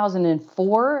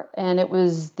 2004, and it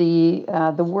was the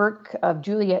work of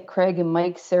Juliette Craig and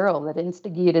Mike Searle that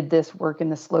instigated this work in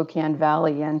the Slocan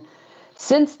Valley. And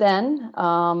since then,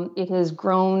 it has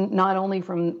grown not only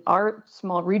from our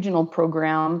small regional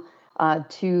program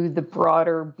to the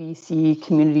broader BC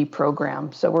community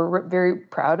program. So we're very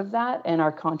proud of that and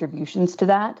our contributions to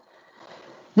that.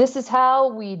 This is how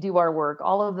we do our work,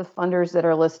 all of the funders that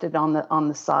are listed on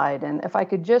the side. And if I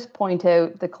could just point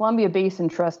out, the Columbia Basin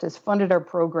Trust has funded our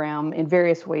program in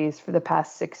various ways for the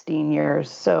past 16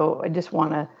 years. So I just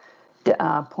want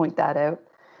to point that out.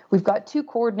 We've got 2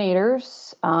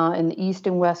 coordinators in the East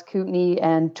and West Kootenay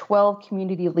and 12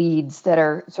 community leads that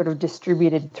are sort of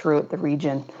distributed throughout the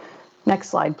region. Next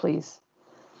slide, please.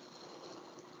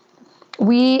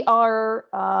 We are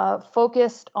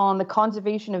focused on the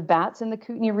conservation of bats in the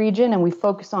Kootenay region, and we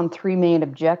focus on 3 main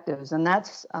objectives, and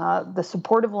that's the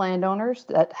support of landowners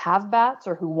that have bats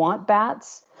or who want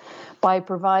bats by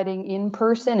providing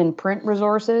in-person and print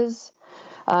resources.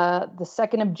 The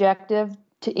second objective,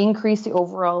 to increase the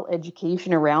overall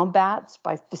education around bats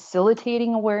by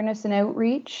facilitating awareness and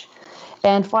outreach.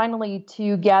 And finally,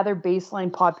 to gather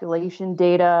baseline population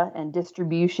data and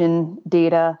distribution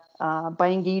data by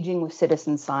engaging with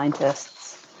citizen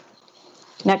scientists.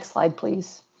 Next slide,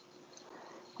 please.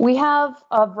 We have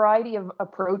a variety of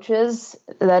approaches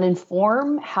that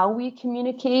inform how we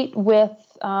communicate with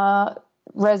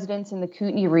residents in the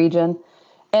Kootenay region.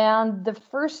 And the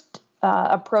first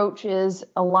approach is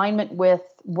alignment with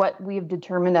what we've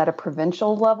determined at a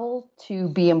provincial level to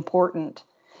be important.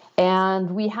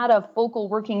 And we had a focal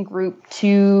working group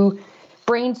to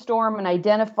brainstorm and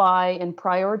identify and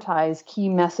prioritize key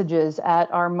messages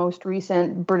at our most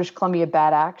recent British Columbia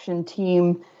Bat Action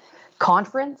Team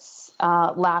conference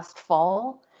last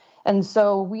fall. And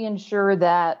so we ensure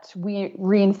that we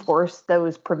reinforce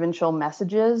those provincial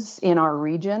messages in our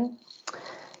region.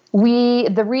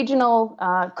 The regional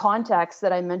contacts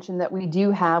that I mentioned that we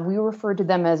do have, we refer to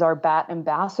them as our BAT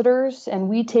ambassadors, and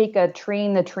we take a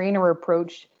train-the-trainer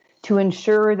approach to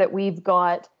ensure that we've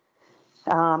got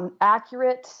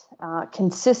accurate,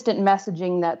 consistent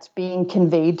messaging that's being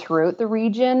conveyed throughout the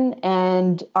region.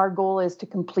 And our goal is to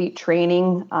complete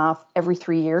training every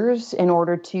 3 years in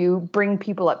order to bring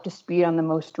people up to speed on the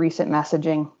most recent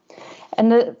messaging. And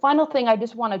the final thing I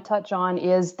just want to touch on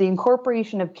is the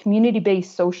incorporation of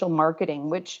community-based social marketing,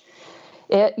 which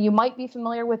you might be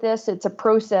familiar with this. It's a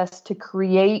process to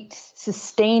create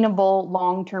sustainable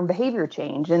long-term behavior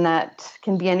change, and that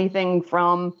can be anything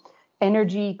from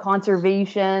energy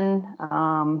conservation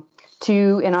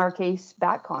to, in our case,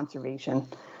 bat conservation.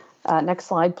 Next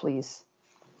slide, please.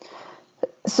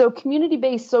 So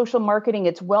community-based social marketing,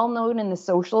 it's well known in the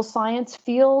social science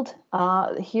field.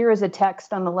 Here is a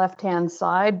text on the left-hand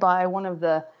side by one of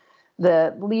the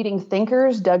the leading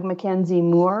thinkers, Doug Mackenzie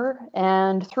Moore.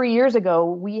 And 3 years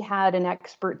ago, we had an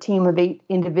expert team of 8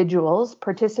 individuals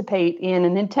participate in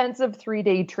an intensive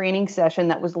 3-day training session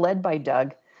that was led by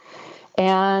Doug.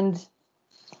 And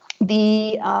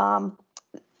the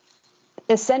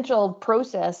essential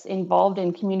process involved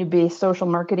in community-based social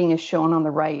marketing is shown on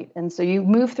the right. And so you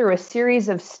move through a series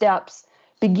of steps,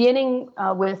 beginning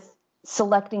with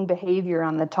selecting behavior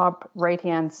on the top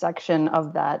right-hand section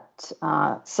of that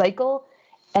cycle.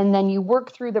 And then you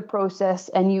work through the process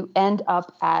and you end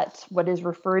up at what is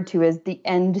referred to as the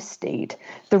end state,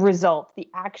 the result, the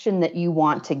action that you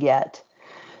want to get.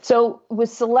 So with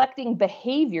selecting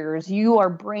behaviors, you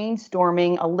are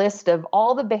brainstorming a list of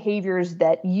all the behaviors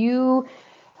that you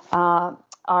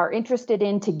are interested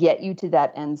in to get you to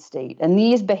that end state. And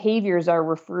these behaviors are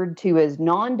referred to as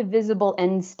non-divisible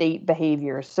end state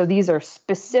behaviors. So these are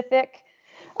specific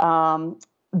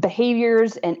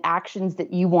behaviors and actions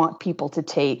that you want people to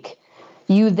take.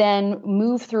 You then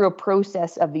move through a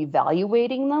process of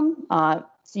evaluating them.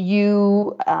 So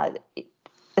you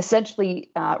essentially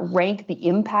rank the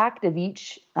impact of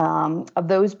each of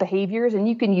those behaviors, and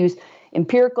you can use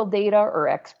empirical data or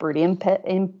expert input.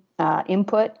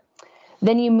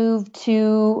 Then you move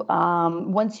to,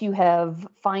 once you have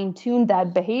fine-tuned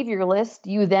that behavior list,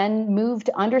 you then move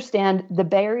to understand the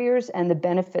barriers and the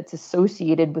benefits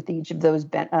associated with each of those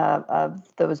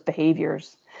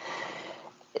behaviors.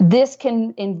 This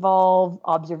can involve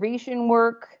observation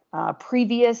work,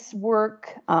 previous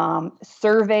work,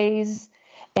 surveys,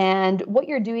 and what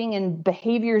you're doing in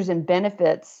behaviors and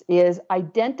benefits is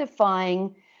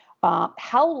identifying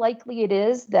how likely it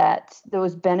is that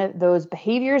those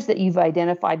behaviors that you've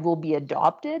identified will be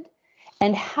adopted,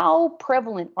 and how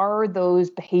prevalent are those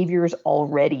behaviors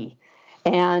already.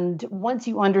 And once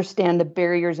you understand the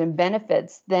barriers and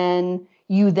benefits, then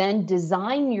you then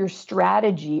design your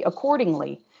strategy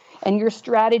accordingly. And your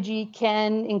strategy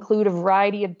can include a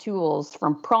variety of tools,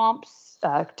 from prompts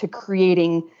to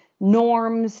creating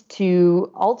norms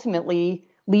to ultimately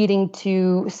leading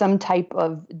to some type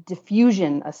of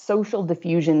diffusion, a social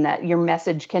diffusion, that your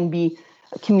message can be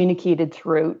communicated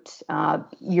throughout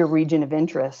your region of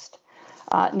interest.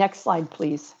 Next slide,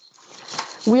 please.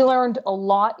 We learned a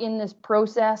lot in this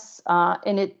process,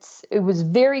 and it was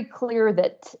very clear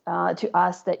that to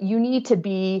us that you need to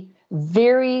be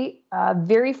very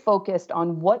focused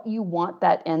on what you want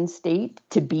that end state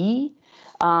to be.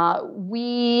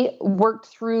 We worked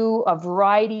through a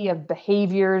variety of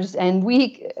behaviors, and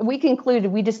we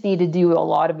concluded we just need to do a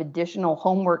lot of additional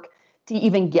homework to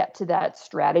even get to that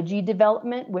strategy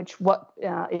development, which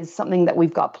is something that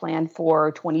we've got planned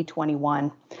for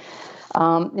 2021.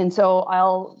 And so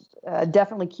I'll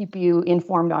definitely keep you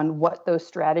informed on what those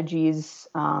strategies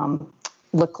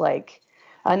look like.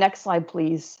 Next slide,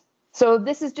 please. So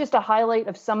this is just a highlight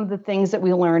of some of the things that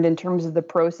we learned in terms of the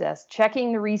process,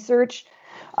 checking the research,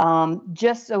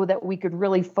 just so that we could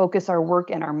really focus our work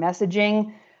and our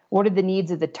messaging. What are the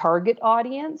needs of the target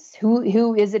audience?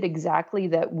 Who is it exactly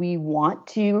that we want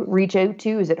to reach out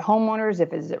to? Is it homeowners?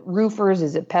 Is it roofers?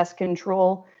 Is it pest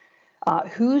control?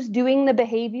 Who's doing the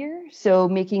behavior? So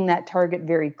making that target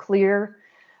very clear.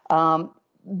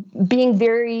 Being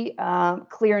very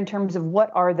clear in terms of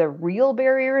what are the real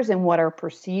barriers and what are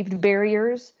perceived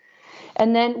barriers.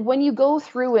 And then when you go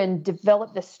through and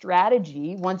develop the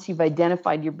strategy, once you've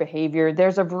identified your behavior,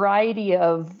 there's a variety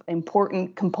of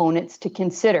important components to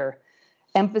consider,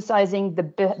 emphasizing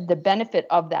the benefit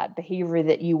of that behavior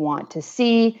that you want to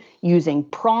see, using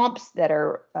prompts that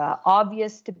are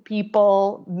obvious to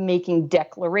people, making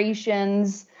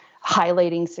declarations,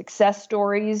 highlighting success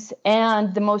stories.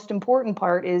 And the most important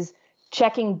part is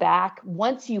checking back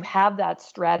once you have that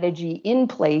strategy in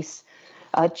place,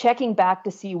 checking back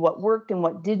to see what worked and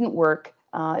what didn't work,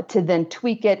 to then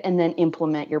tweak it and then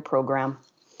implement your program.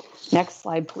 Next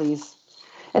slide, please.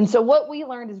 And so what we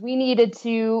learned is we needed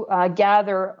to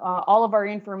gather all of our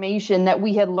information that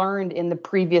we had learned in the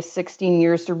previous 16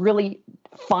 years to really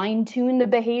fine-tune the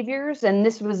behaviors. And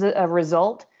this was a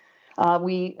result.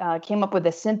 We came up with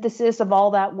a synthesis of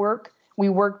all that work. We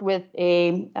worked with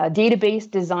a database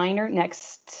designer,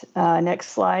 next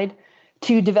slide,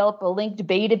 to develop a linked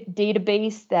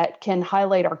database that can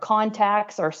highlight our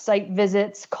contacts, our site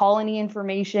visits, colony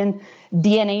information,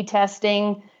 DNA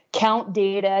testing, count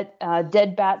data,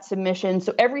 dead bat submissions.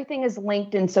 So everything is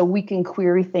linked, and so we can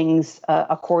query things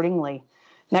accordingly.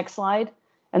 Next slide.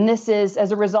 And this is,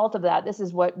 as a result of that, this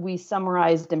is what we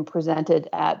summarized and presented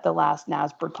at the last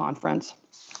NASBR conference.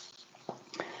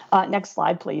 Next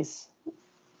slide, please.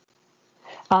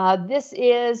 This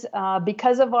is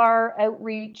because of our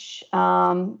outreach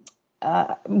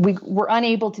we were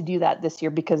unable to do that this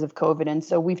year because of COVID. And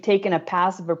so we've taken a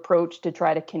passive approach to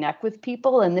try to connect with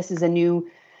people. And this is a new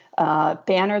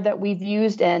banner that we've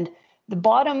used. And the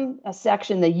bottom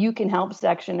section, the You Can Help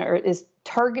section, is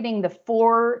targeting the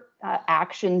 4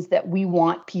 actions that we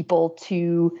want people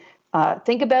to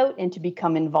think about and to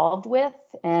become involved with.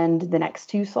 And the next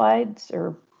 2 slides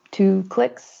or 2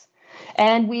 clicks.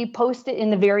 And we post it in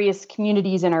the various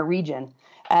communities in our region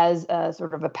as a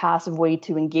sort of a passive way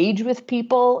to engage with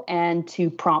people and to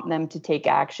prompt them to take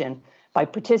action by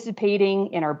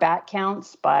participating in our bat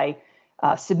counts, by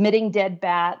submitting dead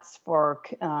bats, for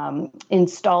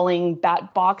installing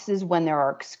bat boxes when there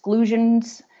are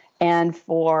exclusions, and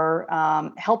for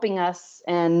helping us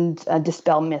and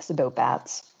dispel myths about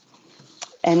bats.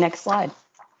 And next slide.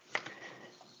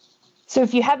 So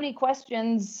if you have any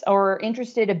questions or are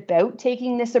interested about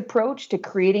taking this approach to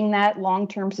creating that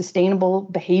long-term sustainable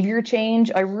behavior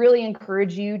change, I really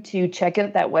encourage you to check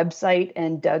out that website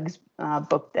and Doug's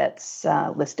book that's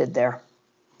listed there.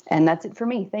 And that's it for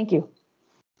me. Thank you.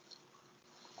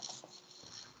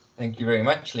 Thank you very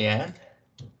much, Leanne.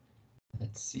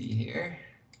 Let's see here.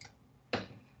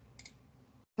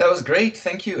 That was great.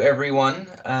 Thank you, everyone.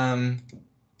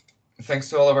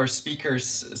 Thanks to all of our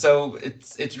speakers. So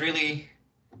it's really,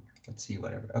 let's see,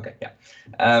 whatever. Okay,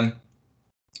 yeah.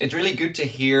 It's really good to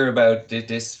hear about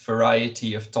this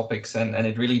variety of topics, and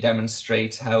it really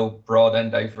demonstrates how broad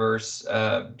and diverse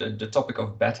the topic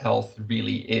of bat health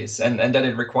really is, and that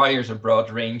it requires a broad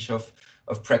range of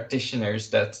practitioners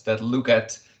that look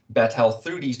at bat health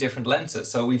through these different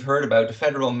lenses. So we've heard about the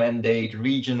federal mandate,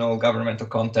 regional governmental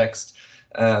context,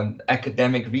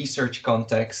 academic research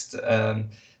context,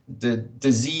 the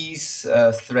disease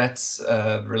threats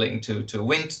relating to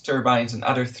wind turbines and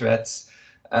other threats,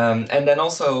 and then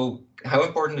also how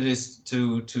important it is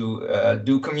to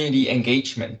do community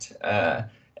engagement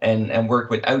and work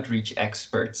with outreach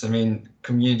experts. I mean,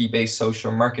 community-based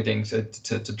social marketing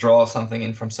to draw something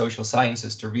in from social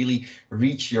sciences to really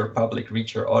reach your public,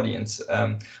 reach your audience.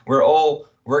 We're all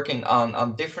working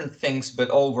on different things, but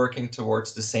all working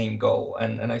towards the same goal.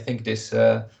 And I think this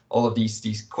all of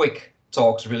these quick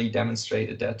talks really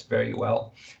demonstrated that very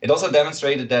well. It also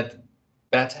demonstrated that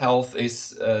bat health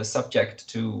is subject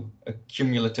to a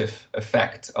cumulative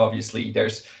effect. Obviously,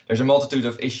 there's a multitude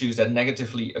of issues that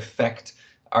negatively affect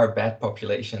our bat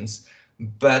populations,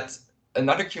 but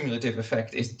another cumulative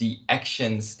effect is the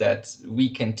actions that we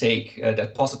can take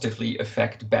that positively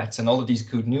affect bats, and all of these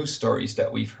good news stories that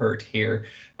we've heard here,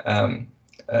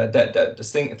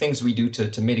 things we do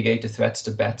to mitigate the threats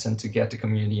to bats and to get the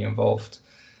community involved.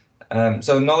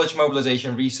 So knowledge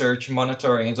mobilization, research,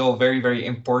 monitoring is all very, very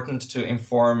important to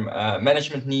inform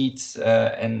management needs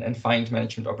and find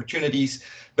management opportunities.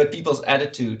 But people's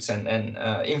attitudes and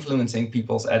influencing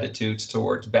people's attitudes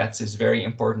towards bats is very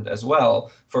important as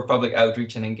well for public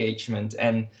outreach and engagement.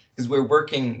 And because we're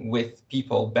working with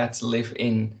people, bats live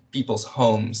in people's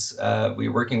homes.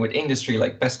 We're working with industry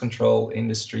like pest control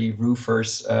industry,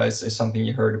 roofers is something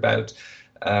you heard about.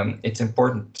 It's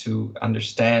important to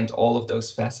understand all of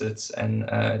those facets, and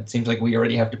it seems like we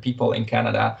already have the people in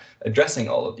Canada addressing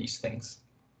all of these things.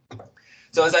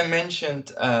 So as I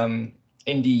mentioned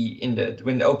in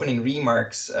the opening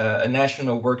remarks, a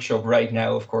national workshop right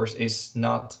now, of course, is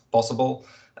not possible,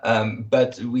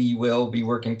 but we will be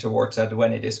working towards that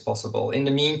when it is possible. In the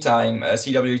meantime,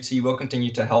 CWHC will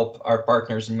continue to help our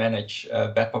partners manage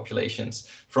bat populations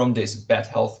from this bat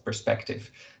health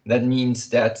perspective. That means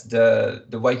that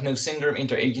the White Nose Syndrome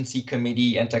Interagency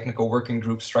Committee and Technical Working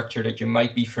Group structure that you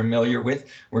might be familiar with,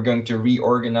 we're going to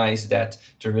reorganize that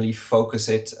to really focus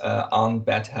it on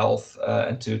bat health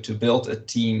and to build a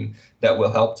team that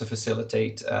will help to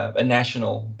facilitate a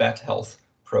national bat health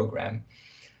program.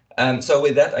 So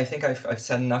with that, I think I've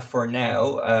said enough for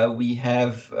now. We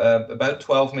have about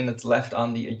 12 minutes left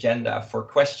on the agenda for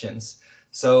questions.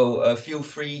 So feel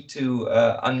free to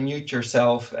unmute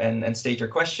yourself and state your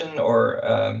question, or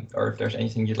if there's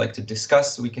anything you'd like to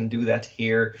discuss, we can do that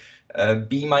here.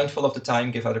 Be mindful of the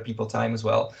time, give other people time as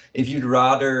well. If you'd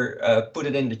rather put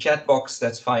it in the chat box,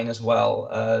 that's fine as well.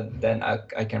 Then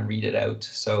I can read it out.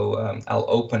 So I'll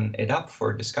open it up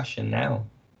for discussion now.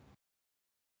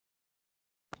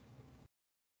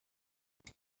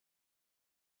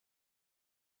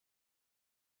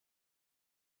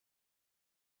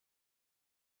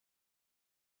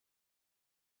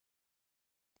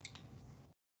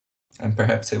 And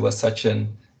perhaps it was such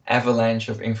an avalanche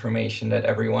of information that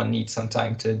everyone needs some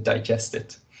time to digest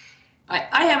it.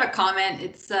 I have a comment.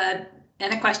 It's and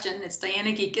a question. It's Diana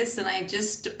Geekus, and I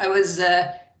was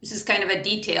this is kind of a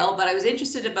detail, but I was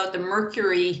interested about the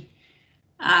mercury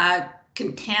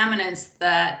contaminants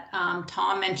that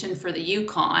Tom mentioned for the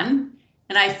Yukon.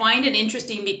 And I find it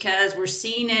interesting because we're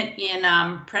seeing it in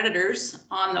predators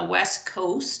on the West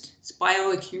Coast. It's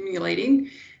bioaccumulating.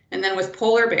 And then with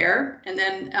polar bear, and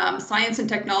then science and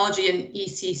technology and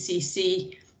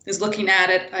ECCC is looking at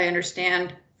it, I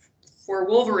understand, for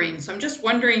wolverine. So I'm just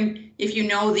wondering if you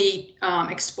know the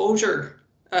exposure.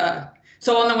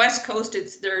 So on the West Coast,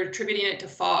 they're attributing it to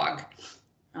fog.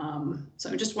 So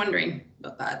I'm just wondering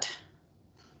about that.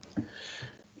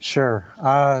 Sure.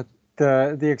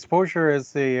 The exposure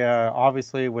is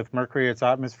obviously with mercury, it's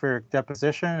atmospheric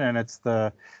deposition, and it's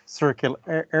the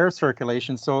air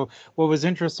circulation. So what was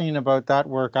interesting about that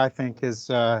work, I think,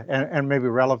 is and maybe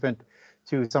relevant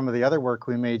to some of the other work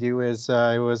we may do, is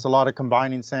it was a lot of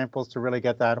combining samples to really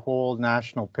get that whole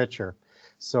national picture.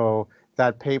 So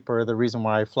that paper, the reason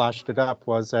why I flashed it up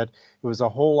was that it was a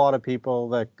whole lot of people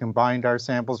that combined our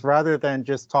samples rather than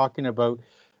just talking about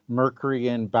mercury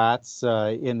in bats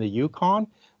in the Yukon.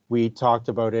 We talked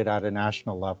about it at a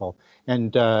national level.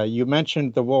 And you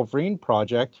mentioned the Wolverine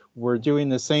project. We're doing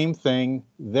the same thing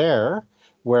there,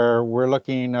 where we're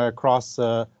looking across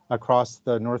the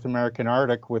North American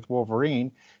Arctic with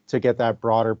Wolverine to get that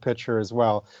broader picture as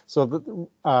well. So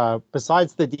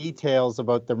besides the details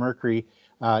about the mercury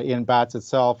in bats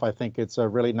itself, I think it's a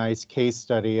really nice case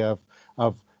study of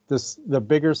the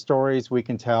bigger stories we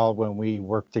can tell when we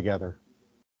work together.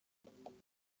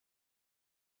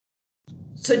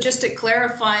 So just to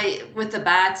clarify with the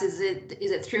bats, is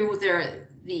it through with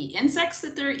the insects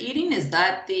that they're eating? Is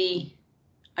that the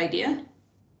idea?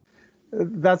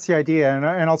 That's the idea,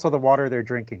 and also the water they're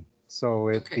drinking. So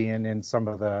it Okay. being in some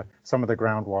of the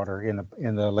groundwater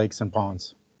in the lakes and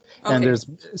ponds. Okay. And there's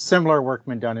similar work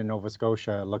been done in Nova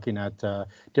Scotia, looking at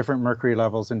different mercury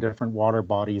levels in different water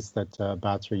bodies that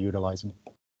bats are utilizing.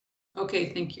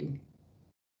 Okay, thank you.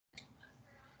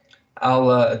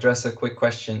 I'll address a quick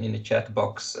question in the chat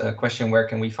box. Question: where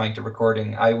can we find the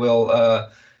recording? I will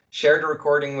share the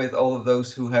recording with all of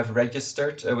those who have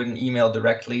registered with an email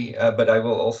directly, but I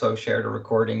will also share the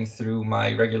recording through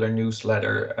my regular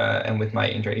newsletter and with my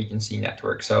interagency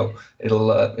network. So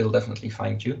it'll definitely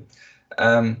find you.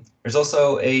 There's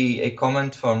also a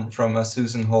comment from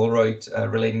Susan Holroyd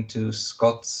relating to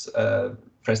Scott's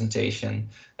presentation,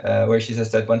 where she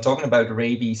says that when talking about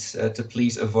rabies, to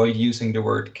please avoid using the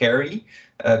word carry,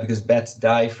 because bats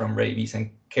die from rabies, and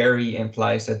carry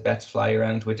implies that bats fly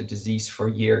around with the disease for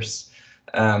years.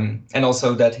 And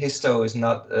also that histo is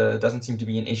not doesn't seem to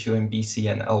be an issue in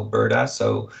BC and Alberta.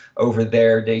 So over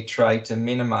there, they try to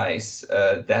minimize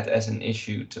that as an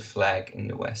issue to flag in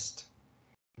the West.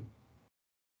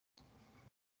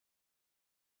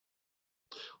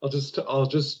 I'll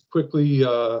just quickly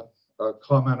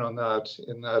comment on that,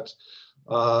 in that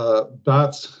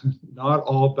bats, not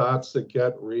all bats that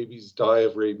get rabies die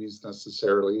of rabies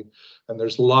necessarily. And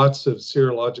there's lots of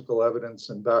serological evidence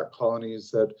in bat colonies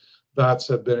that bats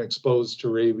have been exposed to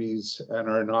rabies and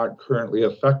are not currently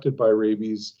affected by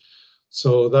rabies.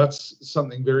 So that's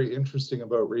something very interesting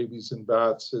about rabies in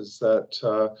bats, is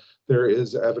that there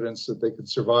is evidence that they could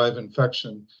survive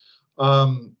infection.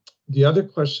 The other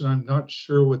question, I'm not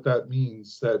sure what that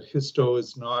means, that histo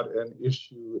is not an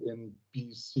issue in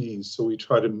BC, so we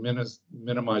try to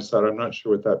minimize that. I'm not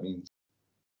sure what that means.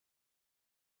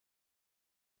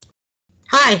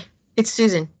 Hi, it's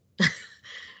Susan.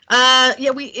 Yeah,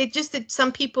 it just that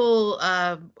some people,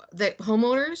 the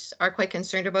homeowners are quite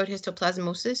concerned about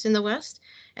histoplasmosis in the West,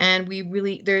 and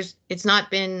it's not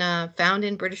been found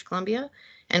in British Columbia,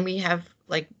 and we have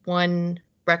like one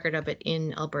record of it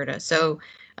in Alberta. So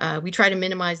we try to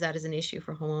minimize that as an issue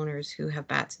for homeowners who have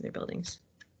bats in their buildings.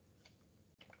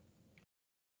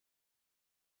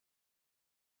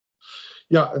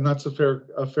 Yeah, and that's a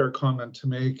fair comment to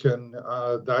make. And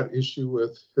that issue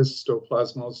with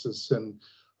histoplasmosis in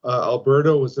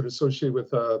Alberta, was it associated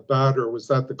with a bat, or was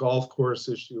that the golf course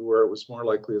issue where it was more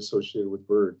likely associated with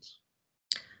birds?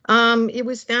 It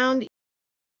was found.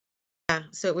 Yeah,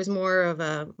 so it was more of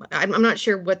a. I'm not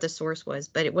sure what the source was,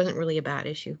 but it wasn't really a bat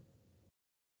issue.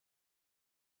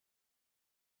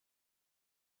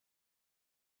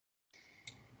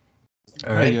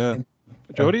 All right. Hi,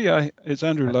 Jody, it's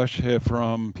Andrew Lush here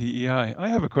from PEI. I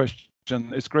have a question.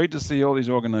 It's great to see all these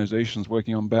organizations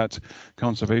working on bat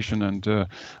conservation, and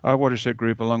our watershed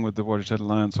group, along with the Watershed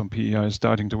Alliance on PEI, is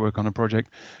starting to work on a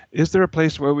project. Is there a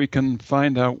place where we can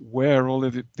find out where all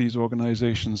of these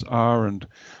organizations are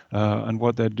and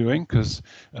what they're doing? Because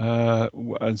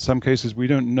in some cases we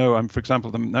don't know. For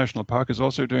example, the National Park is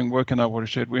also doing work in our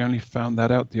watershed. We only found that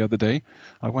out the other day.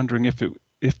 I'm wondering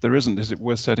if there isn't, is it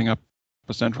worth setting up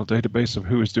a central database of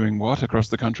who is doing what across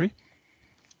the country?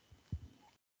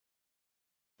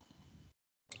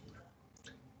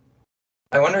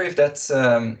 I wonder if that's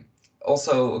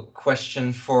also a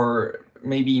question for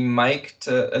maybe Mike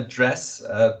to address,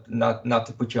 not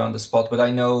to put you on the spot, but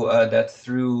I know that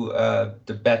through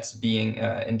the bats being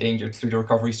endangered through the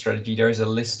recovery strategy, there is a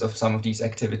list of some of these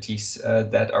activities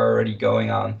that are already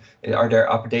going on. Are there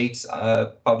updates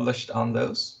published on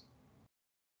those?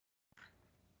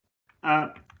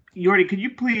 Jordi, could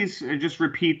you please just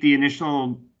repeat the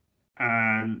initial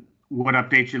what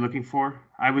updates you're looking for?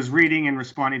 I was reading and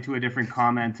responding to a different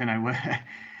comment,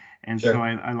 and Sure. so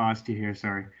I lost you here.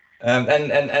 Sorry.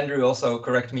 And Andrew, also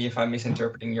correct me if I'm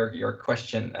misinterpreting your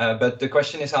question. But the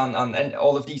question is on and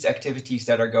all of these activities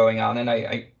that are going on, and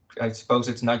I suppose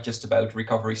it's not just about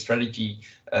recovery strategy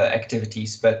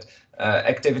activities, but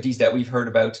activities that we've heard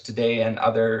about today and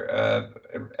other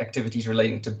activities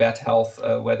relating to bat health,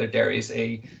 whether there is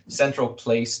a central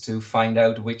place to find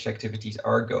out which activities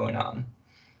are going on.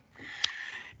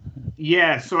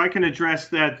 Yeah, so I can address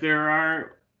that. There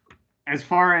are, as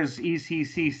far as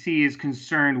ECCC is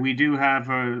concerned, we do have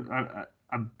a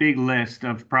big list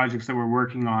of projects that we're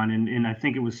working on, and I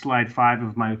think it was slide 5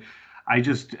 of my, I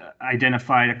just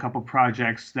identified a couple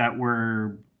projects that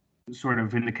were sort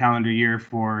of in the calendar year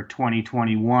for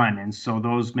 2021, and so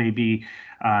those may be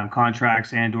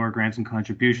contracts and/or grants and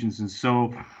contributions, and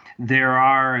so there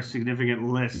are a significant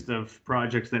list of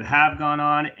projects that have gone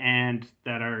on and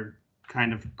that are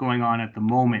kind of going on at the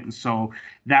moment, and so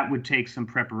that would take some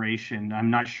preparation. I'm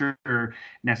not sure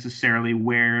necessarily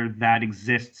where that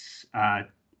exists,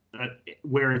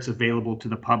 where it's available to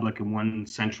the public in one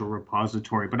central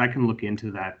repository, but I can look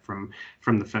into that from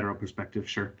the federal perspective,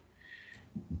 sure.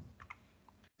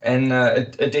 And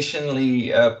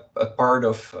additionally, a part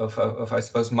of I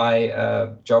suppose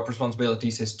my job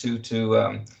responsibilities is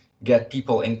to get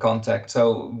people in contact.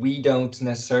 So we don't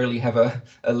necessarily have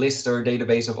a list or a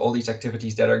database of all these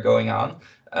activities that are going on,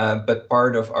 but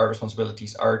part of our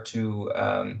responsibilities are to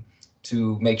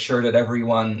make sure that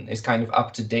everyone is kind of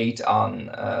up to date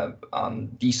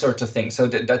on these sorts of things. So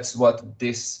that's what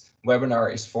this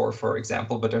webinar is for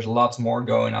example, but there's lots more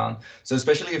going on. So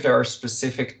especially if there are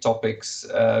specific topics,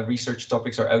 research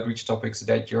topics or outreach topics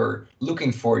that you're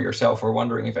looking for yourself or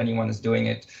wondering if anyone is doing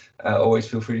it, always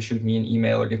feel free to shoot me an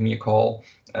email or give me a call,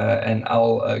 and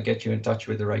I'll get you in touch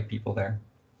with the right people there.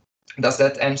 Does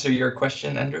that answer your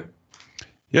question, Andrew?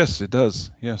 Yes, it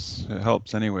does. Yes, it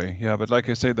helps anyway. Yeah, but like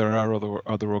I say, there are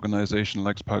other organizations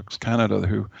like Sparks Canada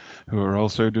who are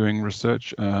also doing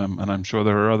research, and I'm sure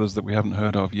there are others that we haven't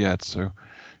heard of yet. So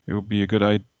it would be a good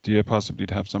idea possibly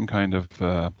to have some kind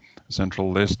of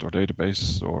central list or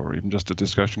database, or even just a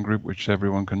discussion group which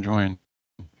everyone can join.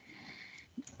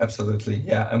 Absolutely,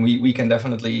 yeah, and we can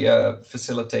definitely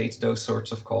facilitate those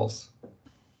sorts of calls.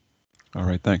 All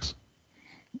right, thanks.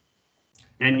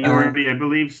 And Jordi, I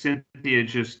believe Cynthia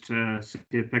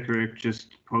Pickerick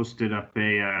just posted up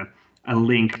a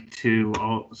link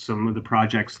to some of the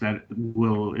projects that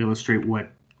will illustrate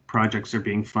what projects are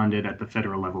being funded at the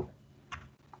federal level.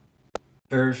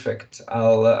 Perfect.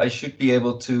 I should be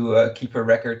able to keep a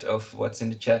record of what's in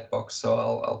the chat box, so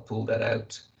I'll pull that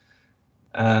out.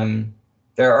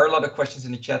 There are a lot of questions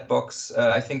in the chat box.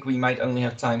 I think we might only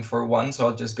have time for one, so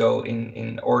I'll just go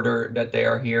in order that they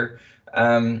are here.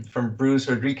 From Bruce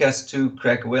Rodriguez to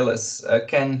Craig Willis.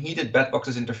 Can heated bat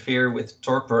boxes interfere with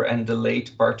torpor and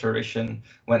delayed parturition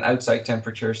when outside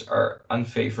temperatures are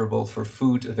unfavorable for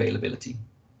food availability?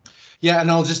 Yeah,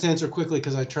 and I'll just answer quickly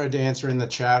because I tried to answer in the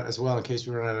chat as well in case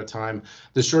we run out of time.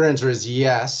 The short answer is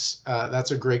yes.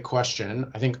 That's a great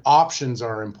question. I think options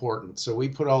are important. So we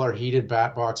put all our heated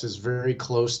bat boxes very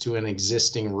close to an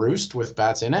existing roost with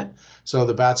bats in it. So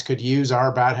the bats could use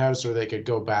our bat house or they could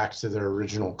go back to their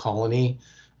original colony.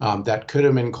 That could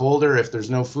have been colder. If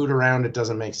there's no food around, it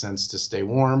doesn't make sense to stay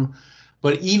warm.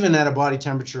 But even at a body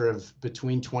temperature of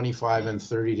between 25 and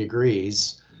 30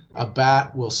 degrees, a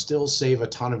bat will still save a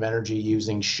ton of energy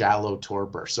using shallow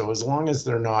torpor. So as long as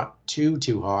they're not too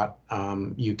hot,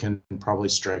 you can probably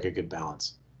strike a good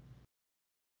balance.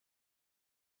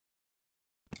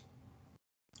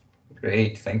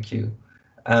 Great, thank you.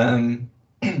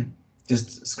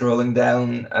 Just scrolling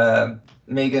down,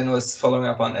 Megan was following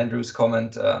up on Andrew's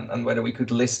comment on whether we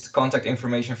could list contact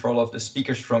information for all of the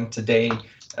speakers from today.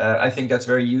 I think that's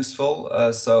very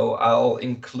useful, so I'll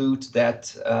include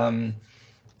that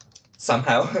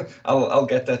somehow. I'll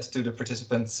get that to the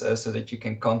participants so that you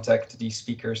can contact these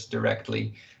speakers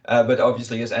directly. But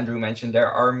obviously, as Andrew mentioned,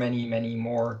 there are many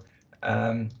more.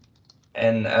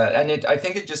 And I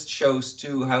think it just shows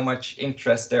too how much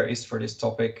interest there is for this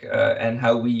topic and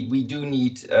how we do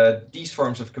need these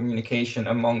forms of communication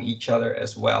among each other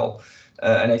as well.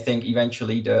 And I think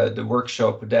eventually the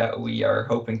workshop that we are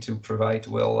hoping to provide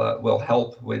will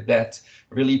help with that,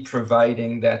 really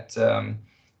providing that,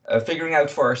 figuring out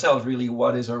for ourselves really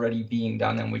what is already being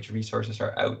done and which resources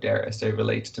are out there as they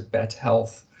relate to bat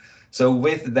health. So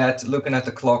with that, looking at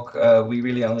the clock, we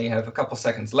really only have a couple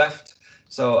seconds left.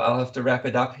 So I'll have to wrap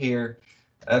it up here.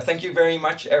 Thank you very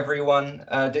much, everyone.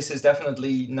 This is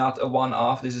definitely not a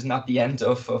one-off. This is not the end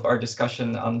of our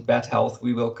discussion on bat health.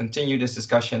 We will continue this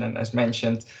discussion and, as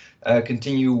mentioned,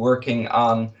 continue working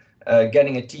on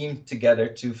getting a team together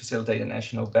to facilitate a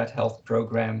national bat health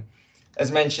program.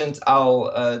 As mentioned,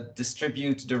 I'll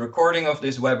distribute the recording of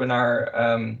this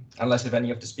webinar. Unless if any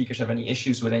of the speakers have any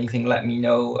issues with anything, let me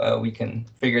know. We can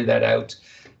figure that out.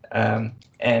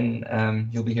 And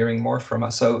you'll be hearing more from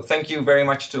us. So thank you very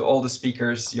much to all the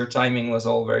speakers. Your timing was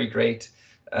all very great.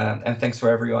 And thanks for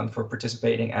everyone for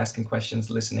participating, asking questions,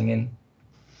 listening in.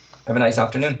 Have a nice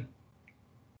afternoon.